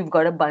basically you've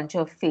got a bunch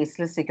of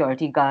faceless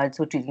security guards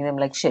who are treating them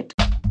like shit.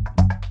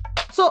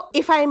 So,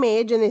 if I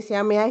may,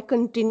 Janisha, may I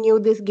continue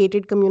this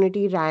gated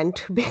community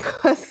rant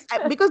because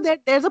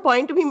there's a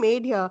point to be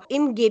made here.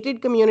 In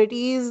gated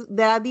communities,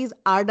 there are these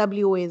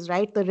RWAs,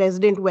 right? The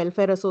Resident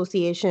Welfare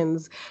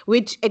Associations,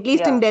 which at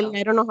least in Yeah.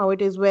 Delhi, I don't know how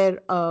it is where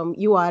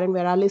you are and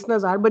where our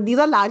listeners are, but these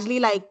are largely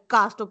like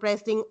caste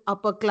oppressing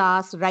upper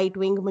class right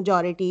wing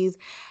majorities.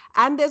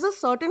 And there's a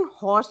certain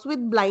horse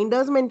with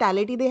blinders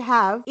mentality they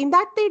have, in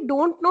that they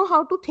don't know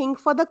how to think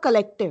for the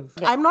collective.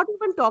 Yeah. I'm not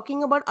even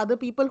talking about other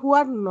people who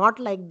are not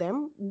like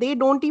them. They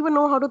don't even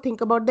know how to think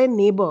about their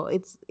neighbor.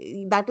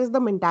 That is the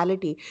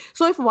mentality.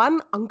 So if one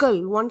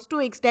uncle wants to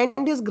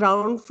extend his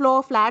ground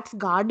floor flat's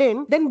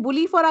garden, then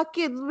bully for our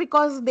kids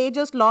because they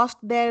just lost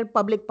their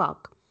public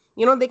park.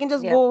 They can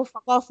just Yeah. go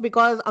fuck off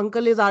because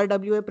uncle is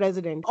RWA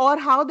president. Or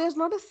how there's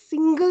not a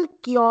single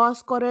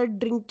kiosk or a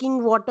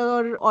drinking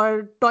water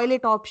or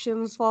toilet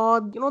options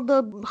for,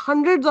 the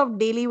hundreds of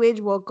daily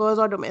wage workers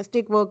or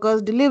domestic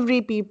workers,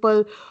 delivery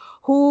people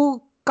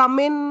who come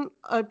in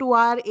to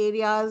our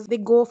areas. They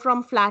go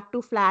from flat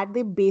to flat.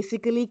 They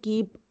basically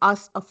keep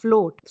us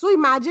afloat. So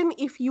imagine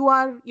if you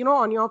are,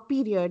 on your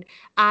period,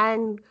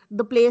 and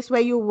the place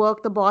where you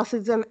work, the boss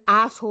is an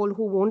asshole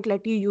who won't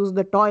let you use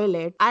the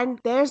toilet, and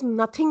there's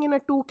nothing in a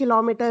 2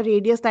 kilometer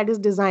radius that is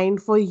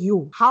designed for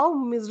you. How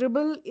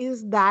miserable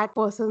is that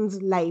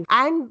person's life?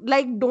 And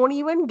like, don't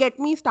even get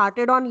me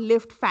started on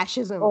lift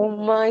fascism. Oh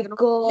my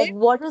God, Lift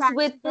what is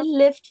with the fascism,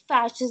 lift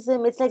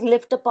fascism? It's like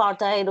lift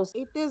apartheid.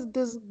 it is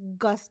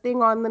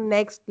disgusting on the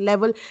next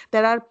level.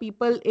 There are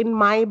people in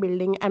my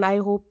building, and I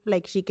hope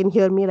like she can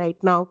hear me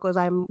right now because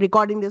I'm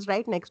recording this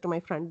right next to my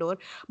front door.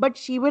 But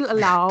she will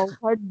allow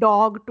her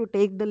dog to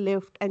take the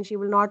lift, and she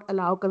will not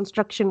allow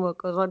construction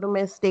workers or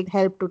domestic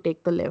help to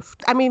take the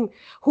lift. I mean,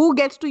 who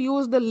gets to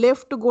use the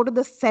lift to go to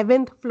the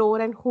seventh floor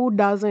and who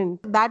doesn't?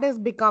 That has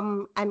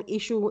become an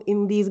issue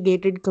in these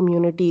gated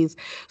communities.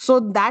 So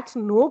that's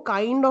no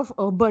kind of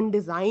urban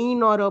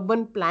design or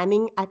urban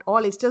planning at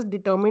all. It's just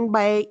determined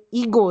by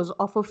egos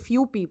of a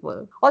few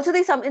people. Also,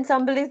 in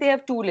some buildings they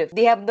have two lifts.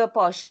 They have the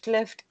posh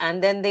lift,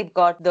 and then they've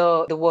got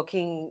the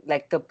working,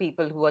 like the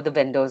people who are the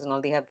vendors and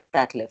all. They have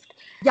that lift.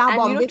 Yeah, And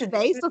Bombay is very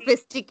traditionally,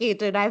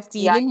 sophisticated. I've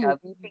seen yeah, in yeah,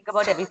 we movies. think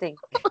about everything.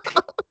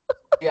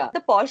 Yeah.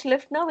 The posh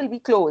lift now will be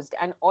closed,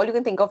 and all you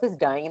can think of is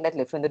dying in that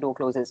lift when the door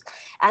closes.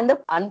 And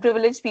the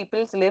unprivileged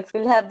people's lift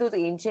will have those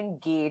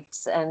ancient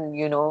gates, and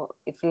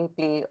if you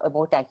play a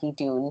more tacky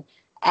tune.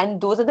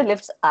 And those are the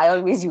lifts I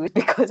always use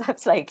because I'm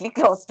slightly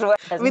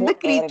claustrophobic. There's With the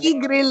more air in it. creaky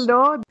grill,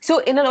 no? So,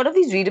 in a lot of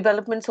these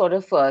redevelopment sort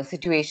of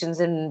situations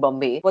in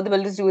Bombay, what the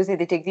builders do is they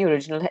take the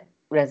original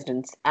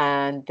residents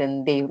and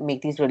then they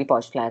make these really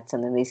posh flats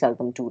and then they sell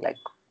them to like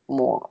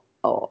more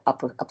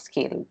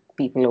upscale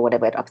people or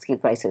whatever at upscale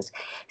prices.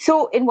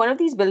 So, in one of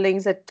these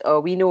buildings that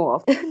we know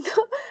of,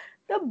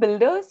 the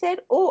builder said,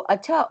 "Oh,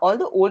 acha, all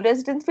the old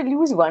residents will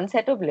use one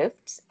set of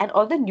lifts, and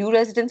all the new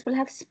residents will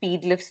have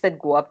speed lifts that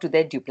go up to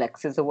their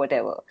duplexes or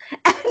whatever."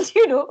 And this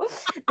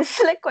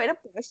is like quite a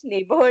posh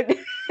neighborhood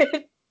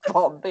in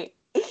Bombay.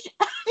 You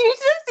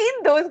should have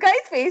seen those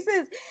guys'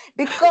 faces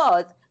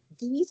because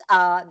these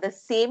are the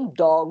same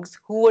dogs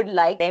who would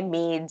like their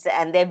maids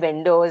and their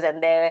vendors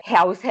and their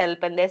house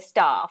help and their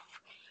staff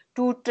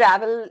to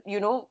travel,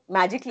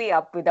 magically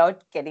up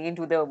without getting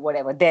into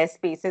their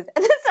spaces.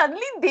 And then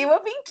suddenly they were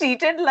being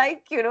treated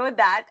like,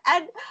 that.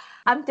 And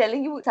I'm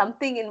telling you,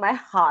 something in my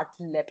heart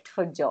leapt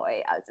for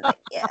joy. I was like,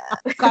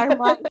 yeah.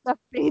 Karma is a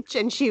bitch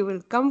and she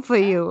will come for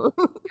you.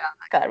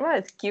 Karma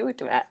is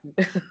cute, man.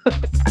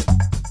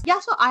 Yeah,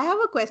 so I have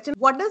a question.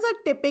 What does a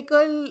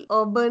typical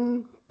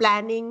urban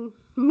planning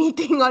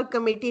meeting or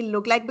committee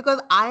look like? Because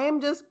I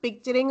am just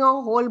picturing a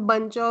whole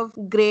bunch of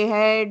grey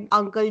haired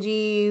Uncle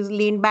G's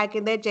leaned back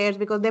in their chairs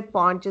because their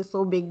paunch is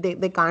so big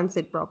they can't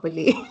sit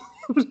properly.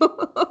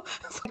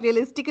 So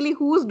realistically,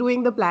 who's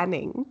doing the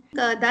planning?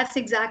 That's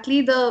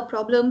exactly the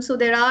problem. So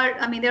there are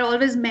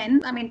always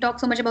men. I mean, talk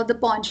so much about the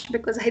paunch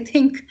because I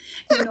think,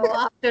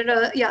 after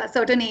a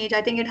certain age,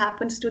 I think it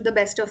happens to the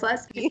best of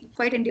us. It's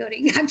quite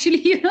enduring,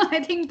 actually.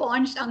 I think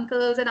paunched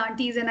uncles and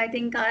aunties, and I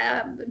think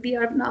we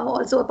are now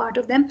also a part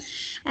of them.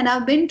 And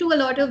I've been to a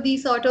lot of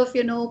these sort of,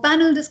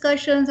 panel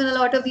discussions and a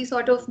lot of these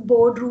sort of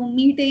boardroom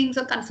meetings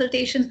or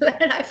consultations where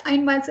I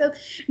find myself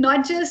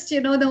not just,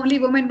 the only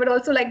woman, but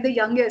also like the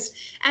youngest.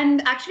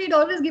 And actually, it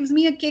always gives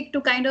me a kick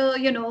to kind of,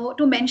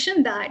 to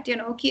mention that,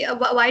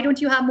 why don't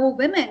you have more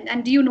women?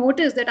 And do you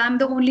notice that I'm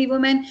the only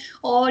woman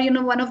or,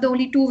 one of the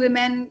only two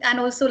women and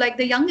also like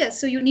the youngest?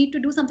 So you need to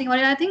do something about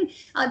it. I think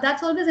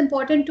that's always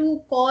important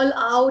to call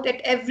out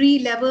at every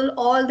level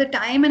all the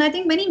time. And I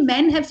think many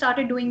men have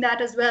started doing that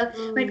as well.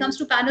 When it comes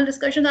to panel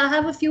discussions, I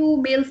have a few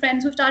male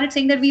friends who've started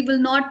saying that we will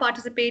not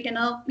participate in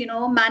a,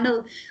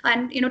 panel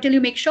and, till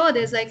you make sure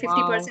there's like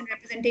 50%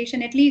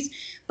 representation at least.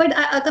 But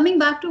coming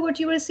back to what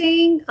you were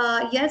saying,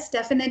 yes,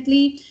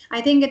 definitely.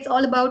 I think it's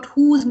all about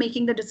who's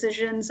making the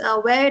decisions.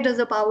 Where does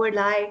the power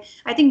lie?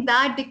 I think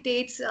that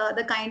dictates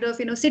the kind of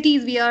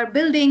cities we are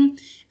building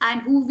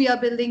and who we are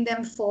building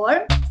them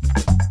for.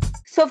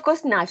 So, of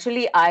course,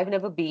 naturally, I've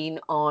never been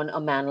on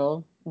a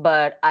manel,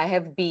 but I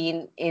have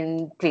been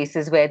in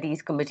places where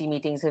these committee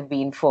meetings have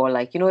been for,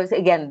 like, it's,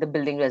 again, the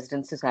Building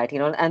Residence Society,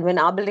 and when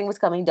our building was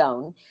coming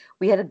down,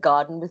 we had a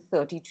garden with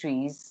 30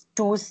 trees,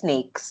 2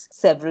 snakes,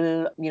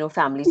 several,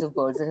 families of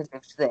birds that had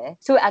lived there.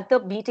 So at the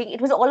meeting,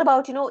 it was all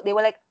about, they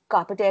were like,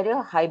 carpet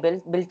area, high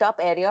built up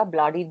area,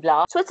 blah de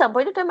blah. So at some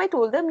point in time, I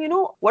told them,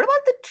 what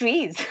about the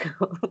trees?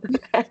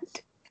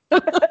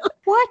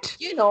 What?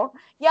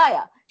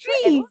 Yeah.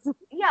 Trees.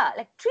 Yeah,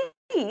 like trees.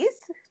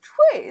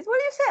 Trees. What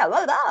do you say?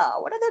 Well,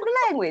 what is the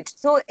language?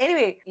 So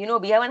anyway,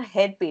 we have a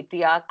head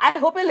patriarch. I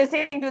hope you're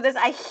listening to this.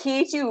 I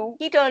hate you.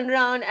 He turned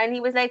around and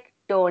he was like,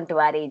 "Don't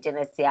worry,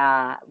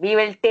 Janisya. We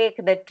will take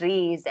the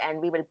trees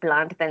and we will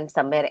plant them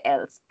somewhere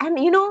else." And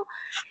he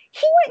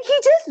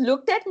just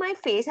looked at my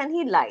face and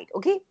he lied.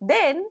 Okay.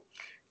 Then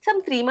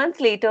some 3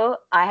 months later,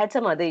 I had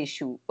some other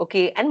issue.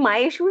 Okay. And my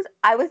issues,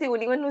 I was the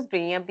only one who was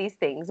bringing up these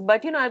things.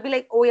 But, I'd be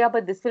like, "Oh, yeah,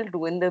 but this will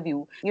ruin the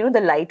view. The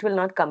light will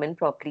not come in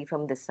properly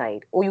from this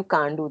side. Oh, you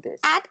can't do this."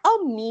 At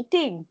a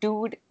meeting,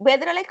 dude, where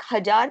there are like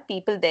 1,000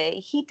 people there,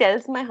 he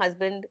tells my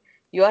husband,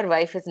 "Your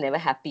wife is never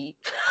happy."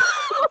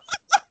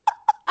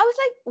 I was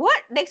like,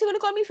 what? Next, you're going to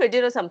call me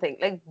frigid or something.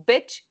 Like,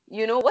 bitch,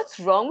 what's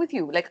wrong with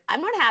you? Like,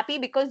 I'm not happy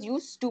because you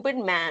stupid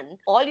man,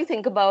 all you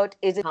think about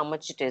is how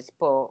much it is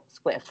per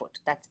square foot.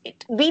 That's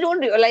it. We don't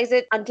realize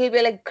it until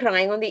we're like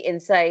crying on the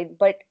inside.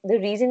 But the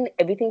reason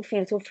everything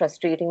feels so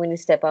frustrating when you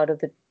step out of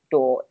the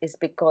door is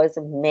because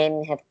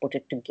men have put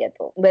it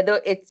together.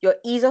 Whether it's your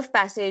ease of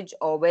passage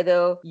or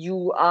whether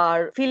you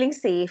are feeling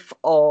safe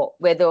or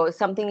whether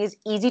something is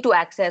easy to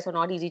access or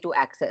not easy to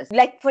access.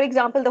 Like, for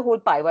example, the whole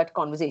pivot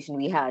conversation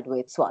we had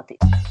with Swati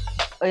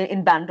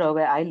in Bandra,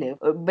 where I live,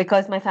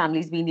 because my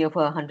family's been here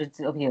for hundreds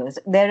of years,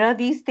 there are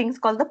these things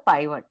called the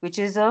pivot, which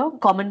is a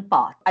common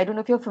path. I don't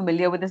know if you're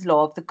familiar with this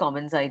law of the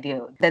commons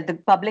idea, that the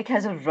public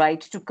has a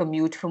right to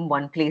commute from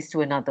one place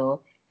to another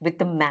with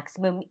the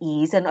maximum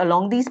ease, and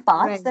along these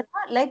paths that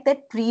are like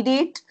that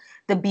predate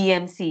the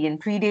BMC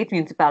and predate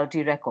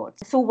municipality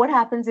records. So what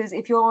happens is,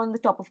 if you're on the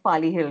top of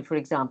Pali Hill, for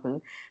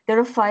example, there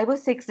are 5 or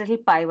 6 little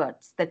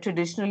pivots that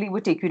traditionally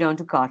would take you down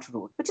to Cart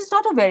Road, which is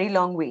not a very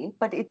long way,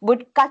 but it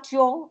would cut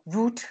your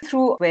route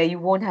through where you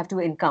won't have to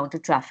encounter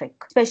traffic,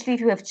 especially if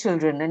you have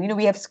children. And,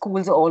 we have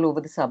schools all over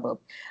the suburb.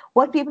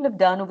 What people have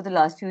done over the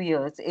last few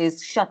years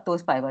is shut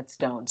those pivots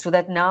down so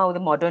that now the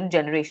modern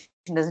generation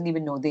doesn't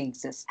even know they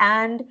exist.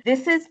 And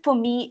this is, for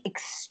me,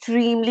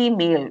 extremely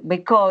male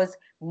because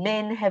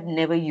men have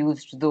never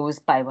used those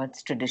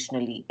pivots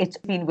traditionally. It's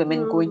been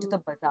women going to the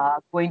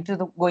bazaar, going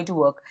to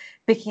work,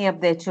 picking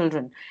up their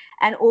children.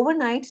 And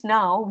overnight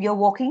now, you're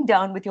walking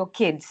down with your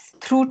kids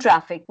through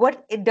traffic.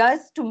 What it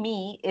does to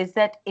me is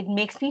that it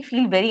makes me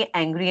feel very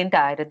angry and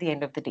tired at the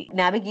end of the day.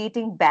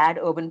 Navigating bad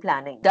urban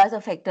planning does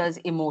affect us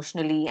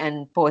emotionally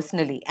and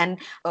personally. And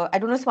I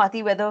don't know,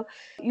 Swati, whether,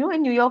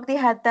 in New York, they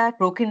had that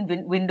broken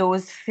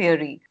windows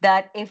theory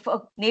that if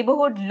a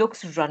neighborhood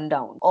looks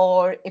rundown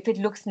or if it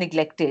looks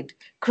neglected,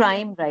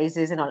 crime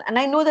rises and all. And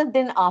I know that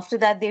then after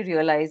that, they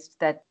realized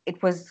that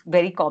it was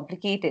very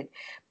complicated.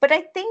 But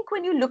I think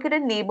when you look at a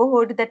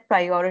neighborhood that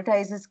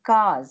prioritizes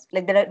cars,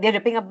 like they're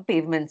ripping up the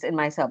pavements in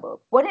my suburb,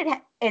 what it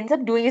ends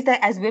up doing is that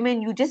as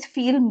women, you just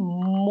feel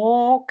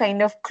more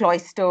kind of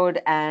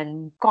cloistered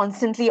and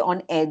constantly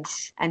on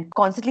edge and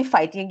constantly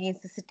fighting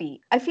against the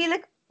city. I feel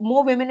like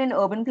more women in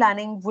urban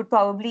planning would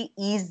probably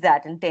ease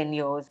that in 10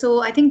 years.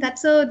 So I think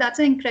that's an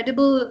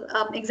incredible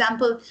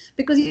example,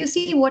 because you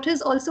see what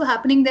is also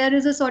happening there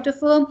is a sort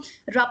of a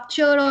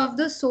rupture of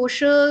the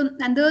social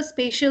and the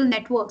spatial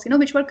networks,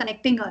 which were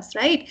connecting us,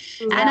 right?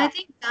 Yeah. And I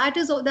think that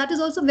is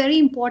also very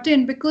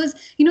important, because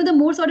the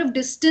more sort of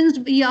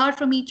distanced we are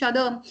from each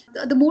other,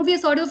 the more we are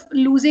sort of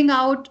losing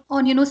out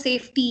on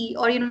safety,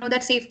 or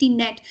that safety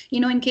net,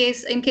 in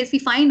case we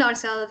find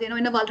ourselves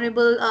in a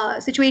vulnerable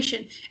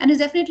situation. And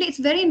it's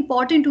very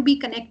important to be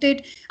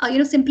connected,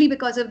 simply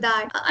because of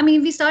that. I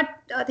mean, we start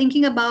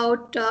thinking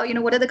about,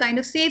 what are the kind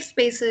of safe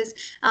spaces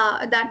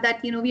that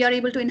we are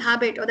able to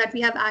inhabit or that we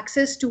have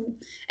access to.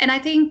 And I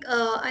think,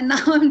 and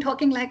now I'm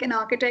talking like an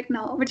architect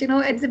now, but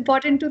it's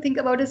important to think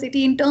about a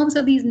city in terms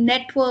of these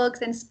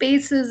networks and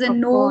spaces and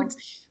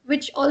nodes,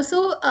 which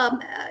also,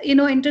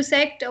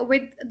 intersect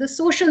with the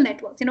social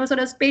networks. Sort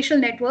of spatial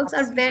networks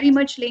are very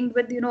much linked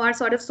with, our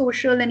sort of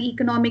social and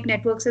economic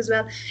networks as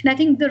well. And I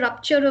think the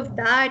rupture of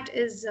that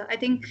is,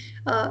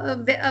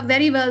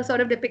 very well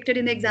sort of depicted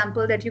in the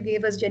example that you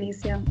gave us,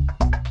 Janicia.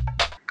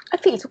 I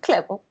feel so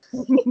clever.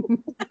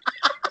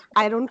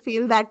 I don't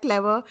feel that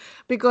clever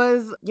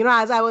because,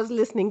 as I was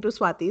listening to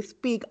Swati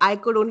speak, I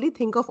could only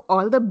think of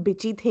all the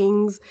bitchy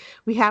things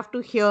we have to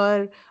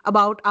hear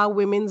about our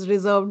women's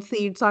reserved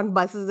seats on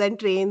buses and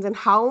trains, and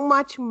how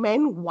much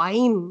men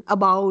whine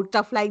about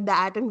stuff like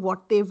that and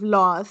what they've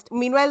lost.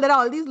 Meanwhile, there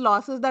are all these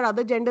losses that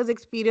other genders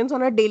experience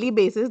on a daily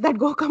basis that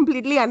go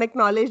completely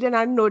unacknowledged and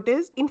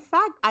unnoticed. In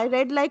fact, I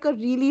read like a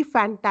really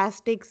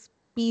fantastic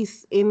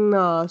piece in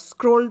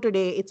Scroll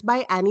today. It's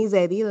by Annie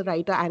Zaidi, the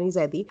writer Annie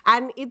Zaidi,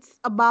 and it's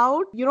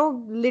about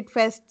lit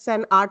fests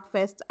and art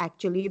fests.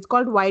 Actually, it's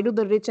called "Why Do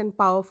the Rich and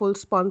Powerful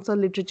Sponsor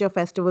Literature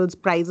Festivals,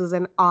 Prizes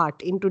and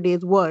Art in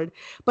Today's World?"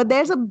 But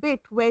there's a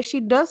bit where she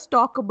does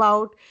talk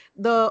about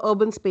the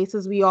urban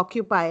spaces we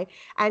occupy,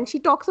 and she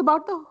talks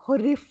about the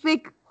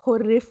horrific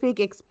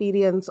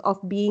experience of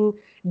being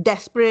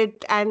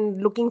desperate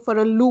and looking for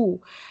a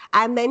loo,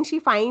 and then she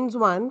finds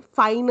one.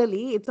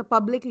 Finally, it's a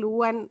public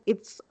loo and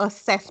it's a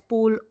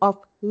cesspool of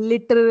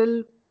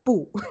literal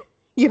poo.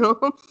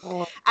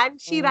 And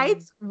she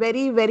writes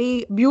very,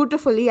 very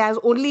beautifully, as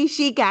only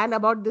she can,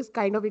 about this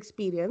kind of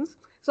experience.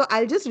 So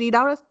I'll just read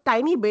out a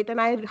tiny bit,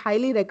 and I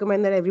highly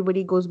recommend that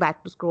everybody goes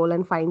back to Scroll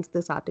and finds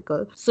this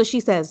article. So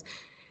she says,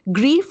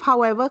 "Grief,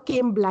 however,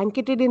 came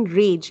blanketed in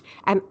rage,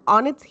 and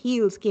on its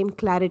heels came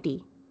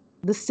clarity.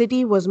 The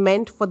city was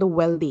meant for the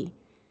wealthy.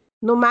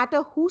 No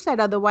matter who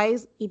said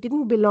otherwise, it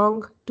didn't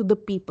belong to the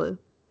people.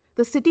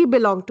 The city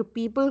belonged to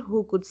people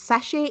who could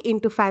sashay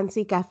into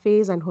fancy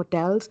cafes and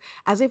hotels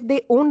as if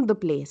they owned the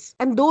place,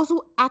 and those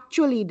who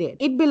actually did.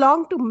 It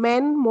belonged to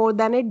men more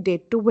than it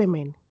did to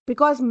women,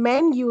 because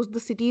men used the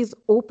city's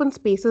open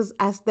spaces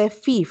as their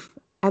fief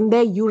and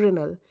their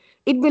urinal.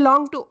 It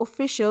belonged to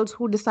officials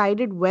who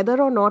decided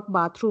whether or not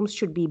bathrooms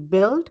should be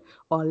built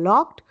or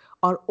locked,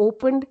 or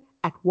opened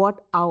at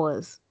what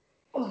hours?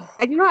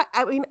 And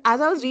I mean,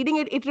 as I was reading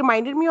it, it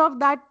reminded me of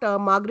that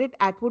Margaret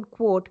Atwood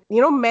quote.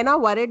 Men are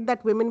worried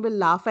that women will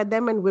laugh at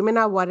them, and women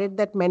are worried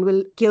that men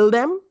will kill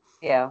them.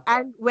 Yeah.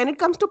 And when it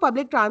comes to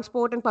public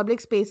transport and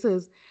public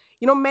spaces,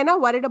 men are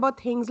worried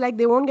about things like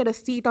they won't get a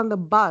seat on the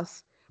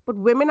bus, but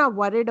women are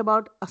worried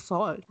about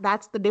assault.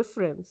 That's the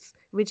difference,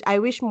 which I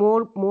wish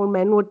more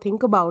men would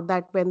think about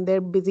that when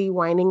they're busy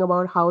whining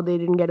about how they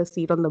didn't get a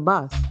seat on the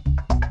bus.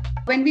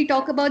 When we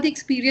talk about the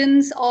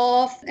experience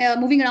of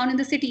moving around in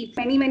the city,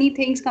 many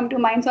things come to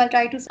mind. So I'll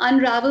try to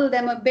unravel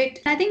them a bit.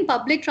 I think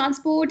public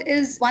transport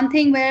is one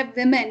thing where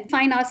women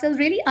find ourselves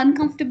really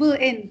uncomfortable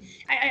in.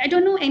 I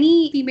don't know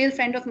any female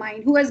friend of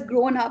mine who has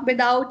grown up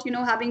without,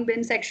 having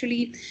been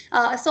sexually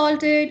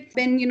assaulted,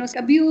 been,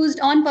 abused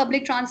on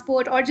public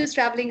transport or just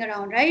traveling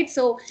around, right?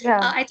 So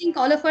Yeah. I think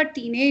all of our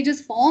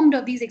teenagers formed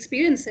of these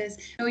experiences.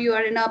 You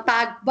are in a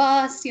packed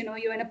bus,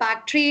 you're in a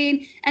packed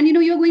train, and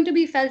you're going to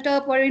be felt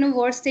up or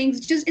worse things.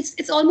 Just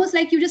it's almost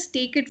like you just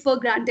take it for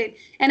granted.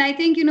 And I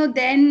think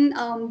then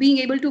being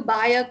able to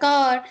buy a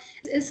car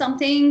is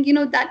something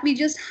that we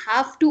just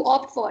have to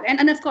opt for.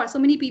 And of course, so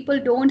many people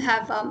don't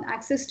have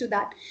access to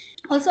that.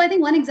 Also, I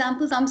think one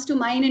example comes to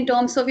mind in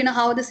terms of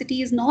how the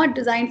city is not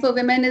designed for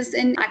women is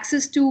in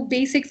access to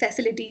basic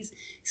facilities.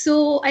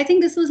 So I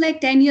think this was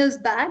like 10 years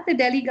back. The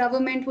Delhi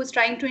government was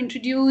trying to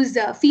introduce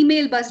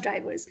female bus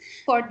drivers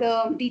for the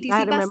I DTC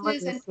remember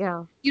buses. And this,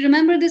 yeah. you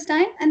remember this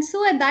time? And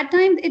so at that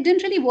time, it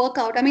didn't really work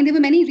out. I mean, there were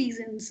many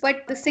reasons,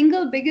 but the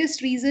single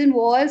biggest reason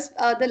was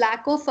the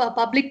lack of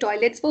public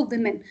toilets for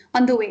women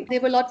on the way.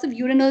 There were lots of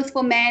urinals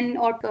for men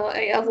or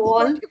a You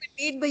wall. don't even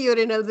need the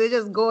urinals, they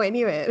just go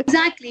anywhere.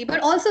 Exactly.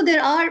 But also,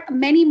 there are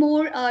many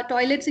more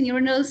toilets and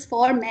urinals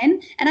for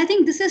men. And I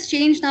think this has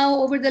changed now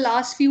over the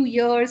last few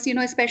years,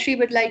 especially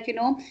with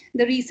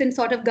the recent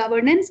sort of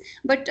governance.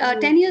 But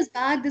 10 years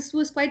back, this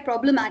was quite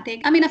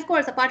problematic. I mean, of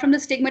course, apart from the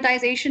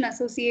stigmatization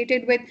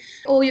associated with,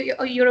 oh,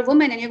 you're a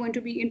woman and you're going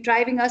to be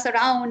driving us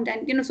around,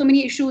 and so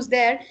many issues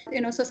there,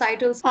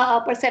 societal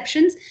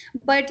perceptions.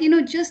 But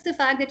just the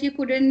fact that you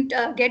couldn't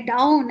get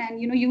down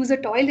and use a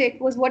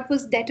toilet was what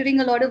was deterring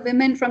a lot of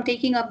women from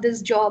taking up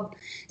this job.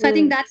 So I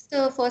think that's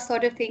the first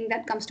sort of thing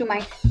that comes to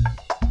mind.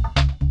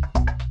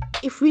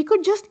 If we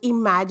could just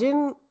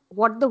imagine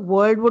what the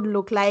world would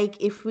look like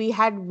if we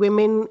had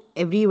women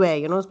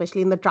everywhere,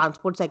 especially in the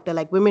transport sector,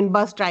 like women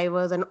bus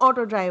drivers and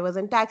auto drivers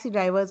and taxi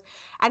drivers.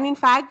 And in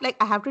fact, like,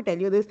 I have to tell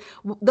you this,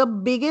 the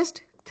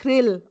biggest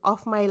thrill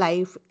of my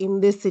life in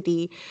this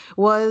city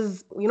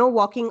was,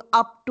 walking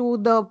up to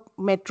the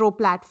metro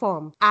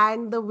platform,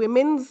 and the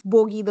women's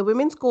bogie, the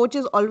women's coach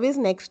is always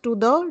next to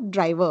the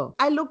driver.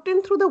 I looked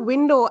in through the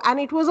window and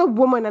it was a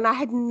woman, and I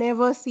had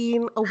never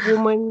seen a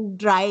woman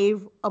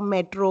drive a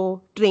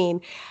metro train.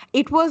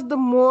 It was the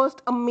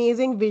most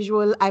amazing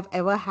visual I've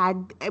ever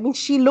had. I mean,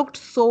 she looked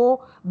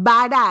so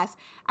badass.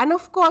 And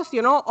of course,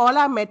 all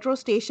our metro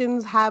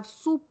stations have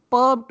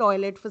superb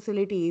toilet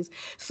facilities.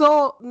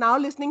 So now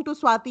listening to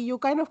Swati, you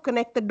kind of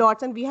connect the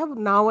dots, and we have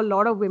now a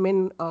lot of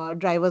women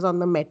drivers on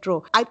the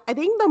metro. I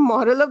think the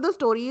moral of the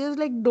story is,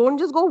 like, don't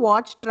just go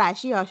watch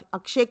trashy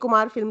Akshay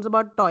Kumar films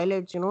about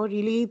toilets,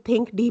 really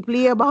think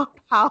deeply about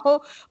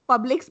how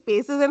public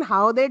spaces and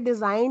how they're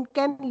designed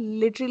can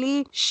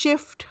literally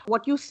shift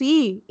what you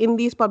see in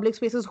these public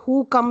spaces,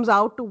 who comes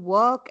out to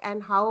work,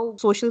 and how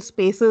social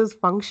spaces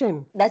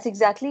function. That's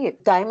exactly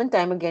it. Time and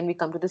time again, we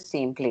come to the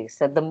same place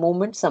that the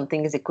moment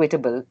something is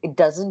equitable, it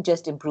doesn't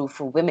just improve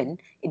for women,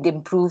 it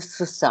improves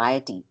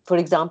society. For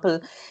example,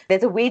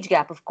 there's a wage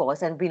gap, of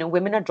course, and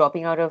women are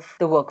dropping out of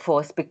the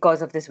workforce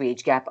because of this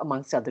wage gap,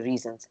 amongst other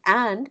reasons.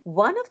 And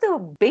one of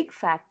the big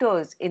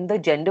factors in the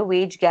gender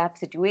wage gap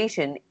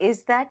situation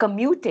is that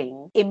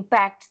commuting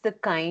impacts the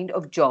kind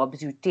of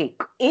jobs you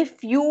take.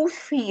 If you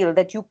feel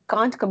that you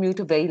can't commute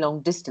a very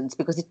long distance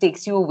because it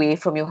takes you away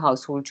from your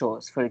household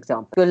chores, for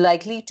example, you're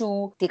likely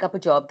to take up a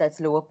job that's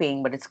lower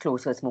paying, but it's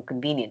closer, it's more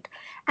convenient.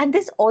 And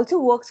this also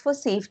works for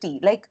safety.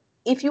 Like,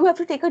 if you have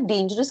to take a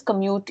dangerous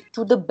commute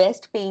to the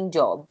best paying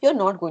job, you're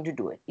not going to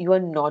do it. You are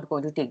not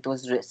going to take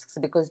those risks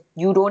because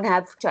you don't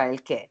have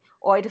childcare.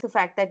 Or it is the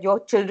fact that your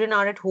children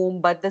are at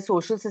home, but the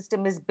social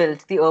system is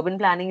built, the urban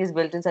planning is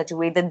built in such a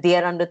way that they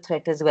are under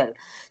threat as well.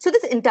 So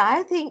this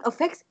entire thing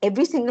affects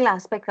every single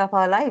aspect of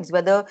our lives,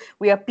 whether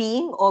we are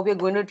peeing or we're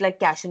going to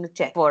cash in a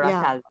check for our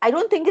salary. I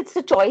don't think it's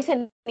a choice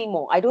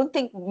anymore. I don't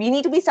think we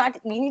need to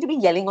be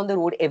yelling on the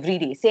road every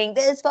day saying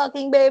this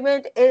fucking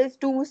pavement is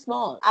too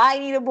small. I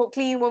need a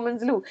clean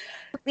woman's loo.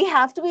 We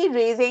have to be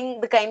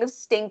raising the kind of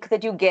stink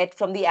that you get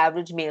from the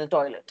average male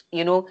toilet.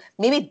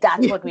 Maybe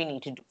that's what we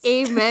need to do.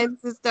 Amen,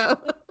 sister.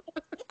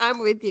 I'm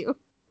with you.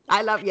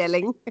 I love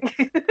yelling.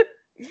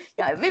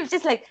 Yeah, we'll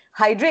just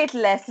hydrate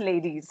less,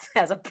 ladies,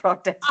 as a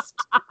protest.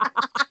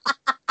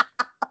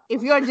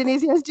 If you are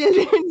Genesia's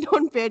children,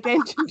 don't pay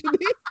attention to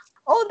this.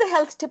 Oh, the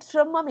health tips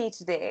from Mummy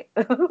today.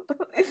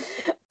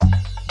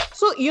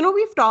 So,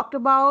 we've talked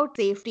about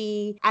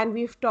safety, and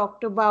we've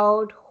talked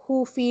about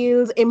who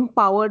feels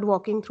empowered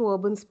walking through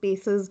urban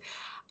spaces.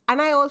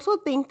 And I also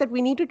think that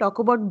we need to talk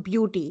about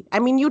beauty. I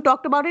mean, you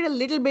talked about it a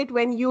little bit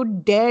when you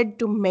dared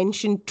to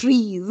mention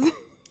trees.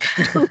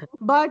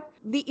 But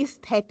the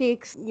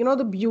aesthetics,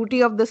 the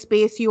beauty of the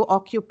space you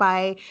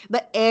occupy,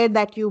 the air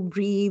that you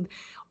breathe,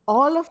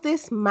 all of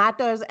this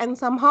matters. And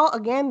somehow,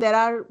 again, there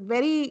are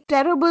very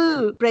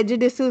terrible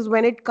prejudices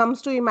when it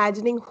comes to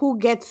imagining who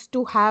gets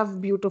to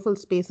have beautiful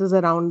spaces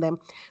around them.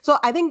 So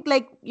I think,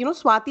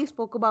 Swati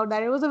spoke about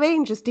that. It was a very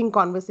interesting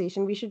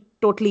conversation. We should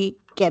totally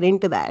get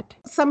into that.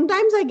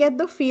 Sometimes I get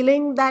the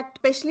feeling that,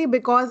 especially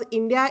because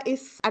India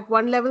is at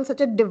one level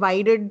such a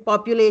divided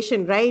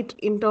population, right?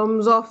 In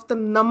terms of the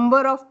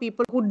number of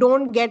people who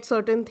don't get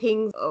certain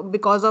things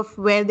because of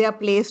where they are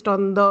placed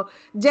on the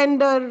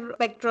gender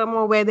spectrum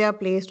or where they are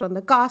placed on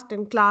the caste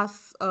and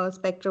class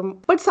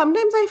spectrum. But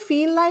sometimes I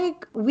feel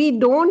like we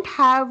don't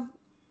have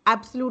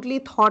absolutely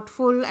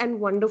thoughtful and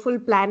wonderful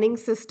planning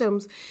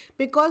systems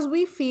because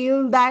we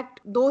feel that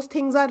those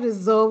things are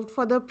reserved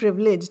for the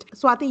privileged.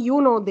 Swati, you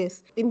know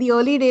this. In the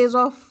early days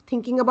of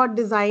thinking about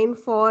design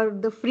for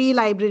the free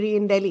library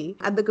in Delhi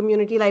at the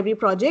Community Library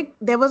Project,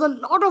 there was a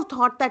lot of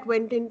thought that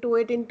went into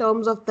it in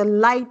terms of the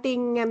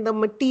lighting and the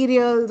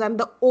materials and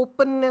the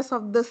openness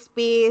of the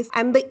space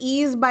and the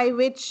ease by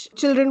which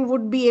children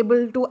would be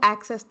able to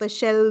access the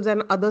shelves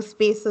and other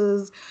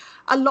spaces.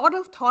 A lot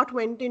of thought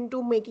went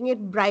into making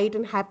it bright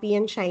and happy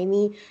and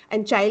shiny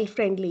and child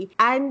friendly.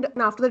 And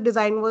after the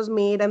design was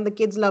made and the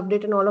kids loved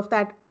it and all of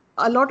that,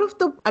 a lot of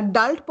the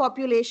adult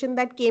population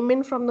that came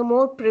in from the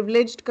more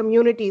privileged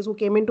communities, who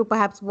came in to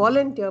perhaps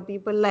volunteer,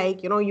 people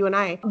like, you and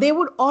I, they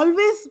would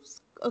always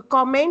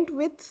comment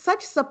with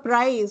such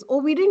surprise,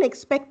 oh, we didn't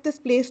expect this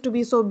place to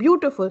be so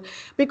beautiful.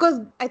 Because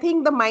I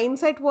think the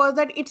mindset was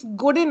that it's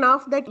good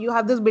enough that you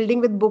have this building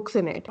with books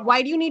in it.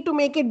 Why do you need to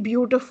make it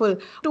beautiful,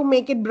 to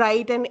make it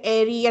bright and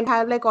airy and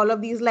have like all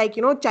of these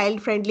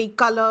child friendly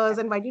colors?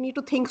 And why do you need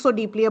to think so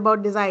deeply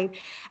about design?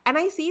 And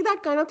I see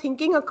that kind of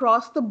thinking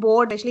across the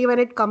board, especially when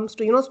it comes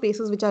to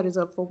spaces which are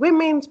reserved for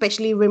women,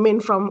 especially women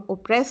from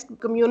oppressed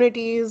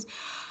communities.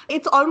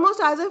 It's almost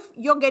as if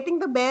you're getting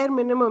the bare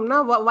minimum.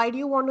 Now, why do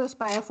you want to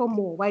aspire for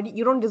more?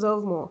 You don't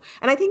deserve more?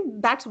 And I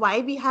think that's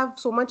why we have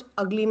so much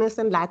ugliness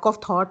and lack of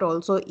thought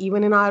also,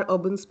 even in our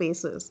urban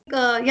spaces.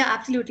 Yeah,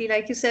 absolutely.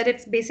 Like you said,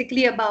 it's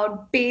basically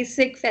about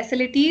basic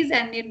facilities,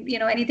 and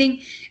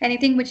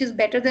anything which is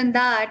better than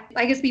that,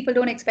 I guess people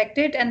don't expect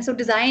it. And so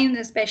design,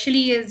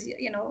 especially, is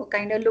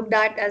kind of looked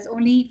at as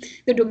only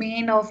the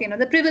domain of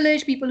the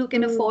privileged people who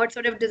can afford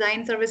sort of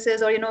design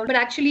services, or but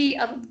actually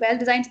a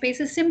well-designed space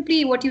is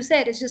simply what you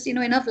said. It's just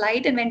enough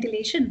light and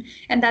ventilation,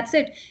 and that's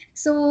it.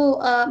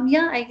 So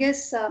yeah, I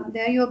guess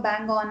there you're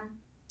bang on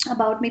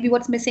about maybe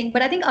what's missing.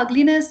 But I think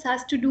ugliness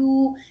has to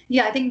do,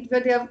 yeah, I think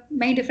there are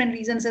many different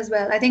reasons as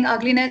well. I think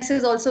ugliness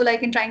is also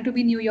like in trying to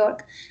be New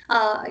York.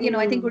 I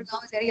think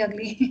Gurgaon is very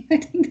ugly. I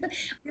think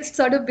this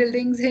sort of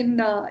buildings in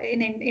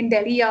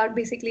Delhi are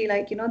basically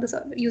like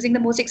using the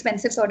most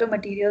expensive sort of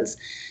materials.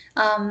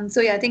 So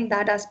yeah, I think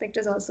that aspect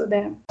is also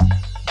there.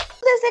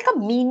 There's like a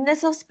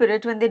meanness of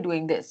spirit when they're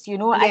doing this. I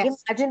can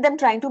imagine them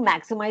trying to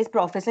maximize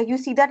profits. Like you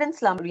see that in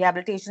slum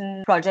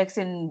rehabilitation projects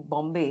in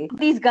Bombay.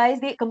 These guys,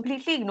 they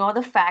completely ignore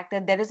the fact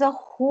that there is a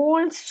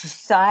whole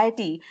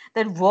society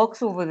that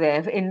works over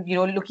there in,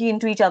 looking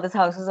into each other's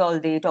houses all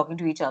day, talking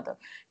to each other.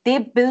 They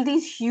build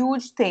these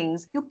huge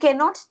things. You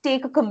cannot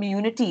take a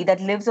community that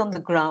lives on the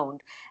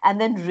ground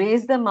and then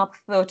raise them up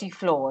 30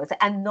 floors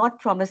and not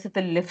promise that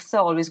the lifts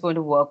are always going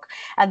to work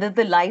and that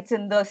the lights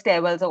in the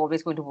stairwells are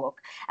always going to work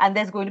and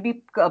there's going to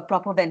be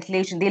proper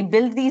ventilation. They'll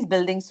build these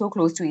buildings so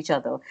close to each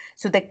other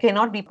so there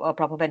cannot be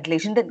proper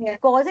ventilation,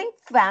 that causing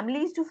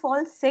families to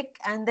fall sick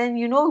and then,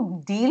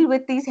 deal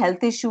with these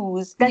health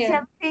issues. That's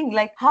the thing,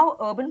 like how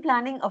urban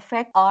planning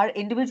affects our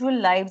individual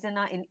lives in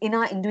our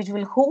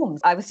individual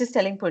homes. I was just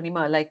telling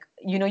Purnima, like,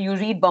 you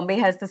read Bombay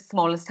has the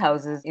smallest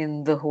houses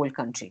in the whole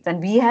country.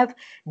 And we have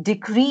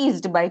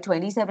decreased by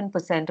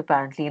 27%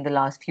 apparently in the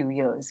last few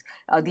years,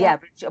 the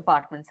average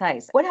apartment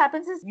size. What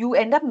happens is you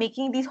end up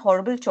making these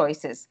horrible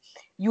choices.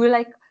 You're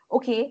like,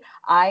 okay,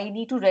 I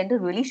need to rent a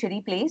really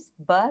shitty place,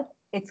 but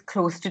it's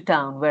close to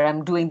town where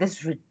I'm doing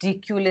this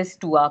ridiculous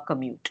 2-hour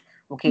commute.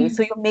 Okay,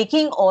 so you're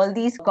making all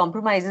these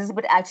compromises,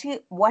 but actually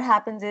what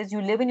happens is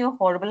you live in your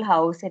horrible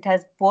house. It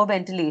has poor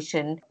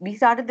ventilation. We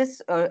started this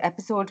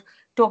episode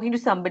talking to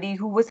somebody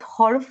who was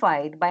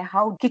horrified by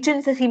how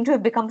kitchens seem to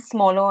have become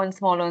smaller and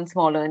smaller and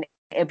smaller in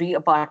every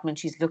apartment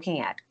she's looking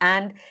at.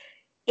 And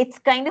it's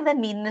kind of that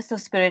meanness of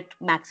spirit,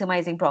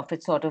 maximizing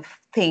profit sort of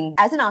thing.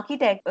 As an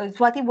architect,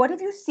 Swati, what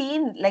have you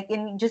seen like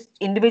in just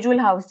individual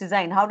house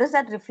design? How does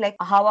that reflect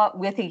how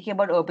we're thinking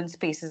about urban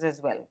spaces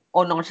as well,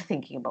 or not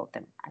thinking about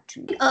them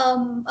actually?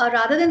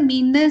 Rather than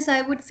meanness,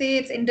 I would say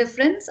it's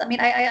indifference. I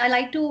mean, I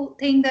like to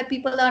think that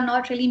people are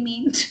not really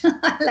mean.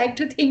 I like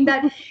to think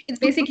that it's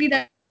basically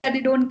that that they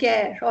don't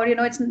care, or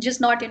it's just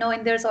not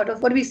in their sort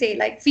of, what do we say,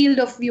 like field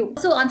of view.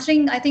 So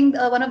answering, I think,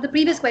 one of the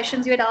previous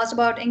questions you had asked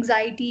about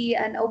anxiety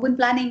and urban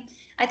planning,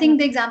 I think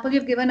the example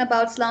you've given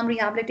about slum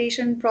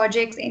rehabilitation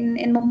projects in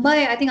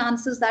Mumbai, I think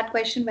answers that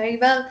question very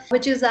well,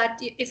 which is that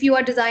if you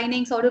are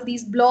designing sort of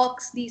these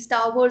blocks, these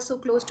towers so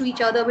close to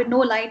each other with no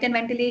light and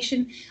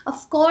ventilation,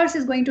 of course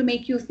is going to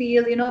make you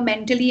feel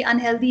mentally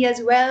unhealthy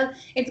as well.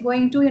 It's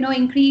going to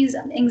increase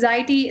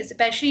anxiety,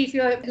 especially if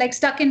you're like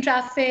stuck in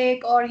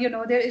traffic, or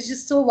there is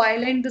just so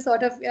violent the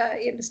sort of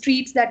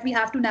streets that we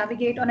have to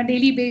navigate on a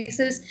daily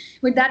basis,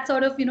 with that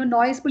sort of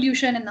noise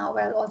pollution, and now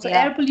also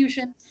air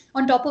pollution.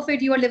 On top of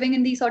it, you are living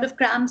in these sort of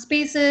cramped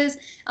spaces,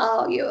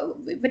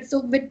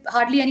 with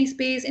hardly any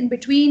space in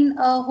between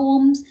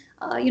homes.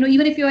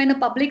 Even if you're in a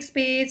public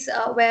space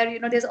where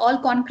there's all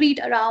concrete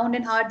around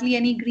and hardly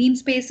any green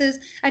spaces,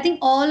 I think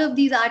all of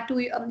these add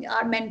to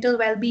our mental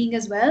well-being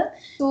as well.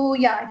 So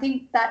yeah, I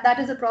think that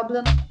is a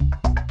problem.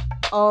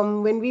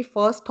 When we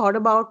first thought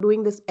about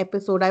doing this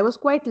episode, I was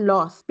quite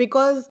lost,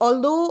 because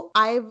although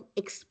I've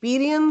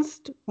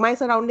experienced my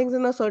surroundings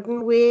in a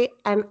certain way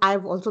and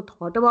I've also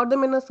thought about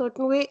them in a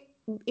certain way,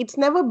 it's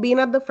never been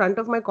at the front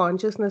of my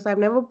consciousness. I've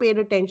never paid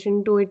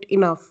attention to it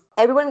enough.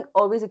 Everyone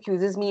always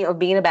accuses me of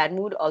being in a bad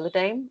mood all the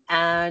time.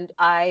 And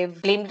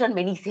I've blamed it on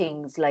many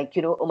things, like,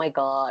 oh my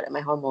God, am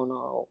I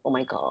hormonal? Oh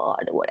my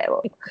God,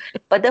 whatever.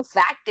 But the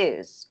fact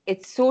is,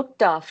 it's so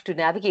tough to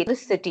navigate the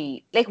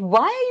city. Like,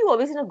 why are you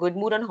always in a good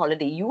mood on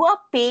holiday? You are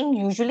paying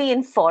usually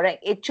in forex.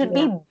 It should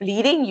be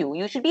bleeding you.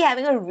 You should be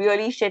having a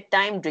really shit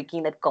time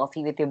drinking that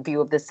coffee with your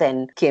view of the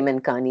Sen, Kim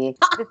and Kanye.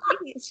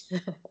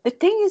 The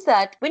thing is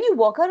that when you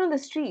walk out on the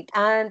street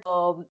and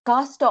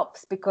car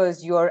stops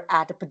because you're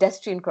at a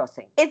pedestrian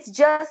crossing, it's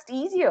just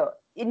easier.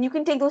 And you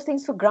can take those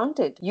things for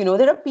granted.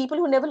 There are people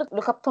who never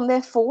look up from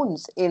their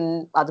phones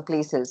in other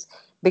places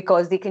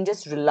because they can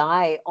just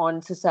rely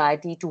on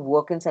society to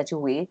work in such a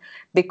way,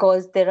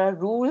 because there are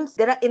rules.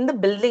 There are in the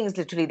buildings,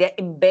 literally. They're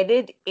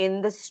embedded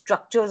in the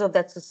structures of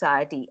that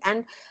society.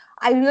 And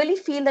I really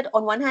feel that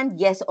on one hand,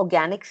 yes,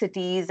 organic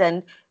cities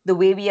and the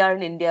way we are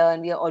in India,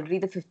 and we are already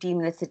the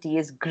 15-minute city,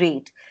 is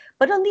great.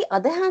 But on the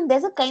other hand,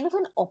 there's a kind of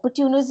an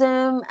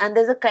opportunism, and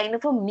there's a kind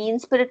of a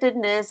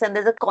mean-spiritedness, and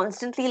there's a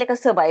constantly like a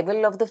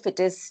survival of the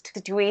fittest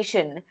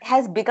situation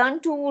has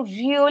begun to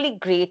really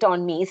grate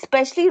on me,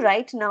 especially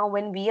right now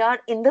when we are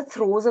in the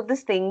throes of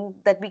this thing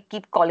that we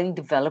keep calling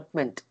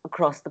development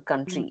across the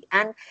country.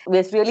 And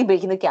we're really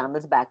breaking the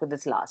camel's back with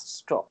this last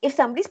straw. If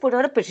somebody's put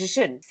out a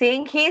petition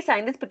saying, hey,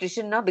 sign this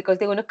petition now because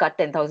they're going to cut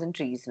 10,000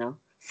 trees now.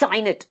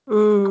 Sign it.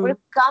 I'm going to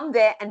come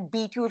there and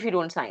beat you if you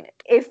don't sign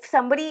it. If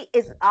somebody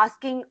is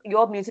asking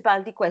your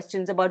municipality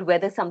questions about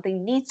whether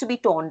something needs to be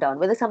torn down,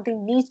 whether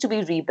something needs to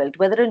be rebuilt,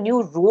 whether a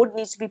new road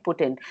needs to be put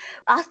in,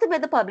 ask them where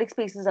the public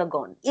spaces are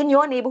gone. In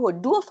your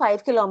neighborhood, do a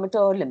 5-kilometer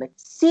limit.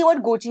 See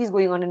what gochi is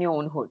going on in your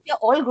own hood. They're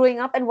all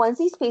growing up, and once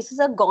these spaces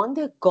are gone,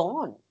 they're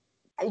gone.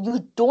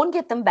 You don't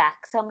get them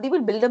back. Somebody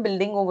will build a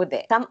building over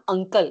there. Some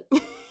uncle.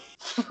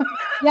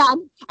 Yeah,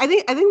 I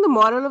think the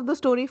moral of the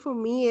story for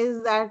me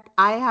is that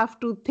I have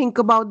to think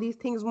about these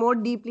things more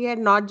deeply,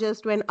 and not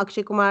just when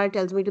Akshay Kumar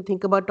tells me to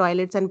think about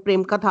toilets and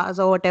prem kathas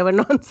or whatever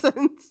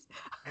nonsense.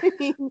 I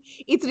mean,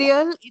 it's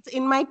real. It's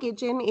in my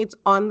kitchen. It's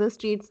on the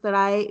streets that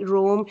I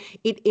roam.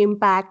 It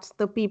impacts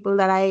the people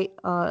that I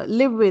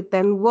live with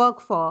and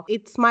work for.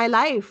 It's my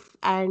life,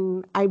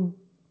 and I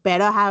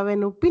better have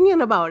an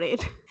opinion about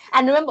it.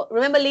 And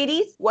remember,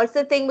 ladies, what's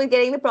the thing with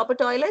getting the proper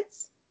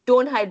toilets?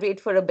 Don't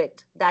hydrate for a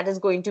bit. That is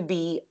going to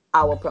be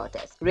our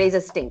protest. Raise a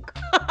stink.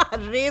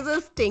 Raise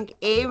a stink.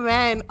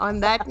 Amen.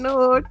 On that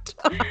note.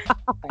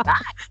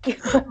 Bye.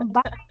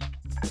 Bye.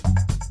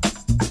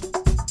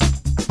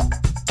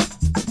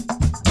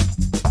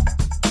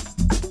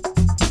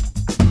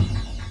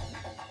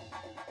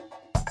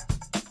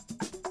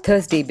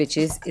 Thursday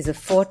Bitches is a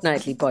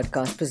fortnightly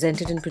podcast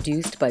presented and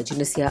produced by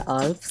Junisya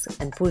Alves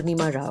and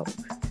Purnima Rao.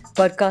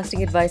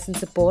 Podcasting advice and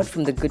support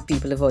from the good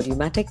people of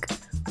Audiomatic.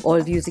 All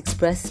views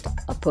expressed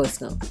are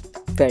personal,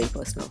 very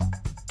personal.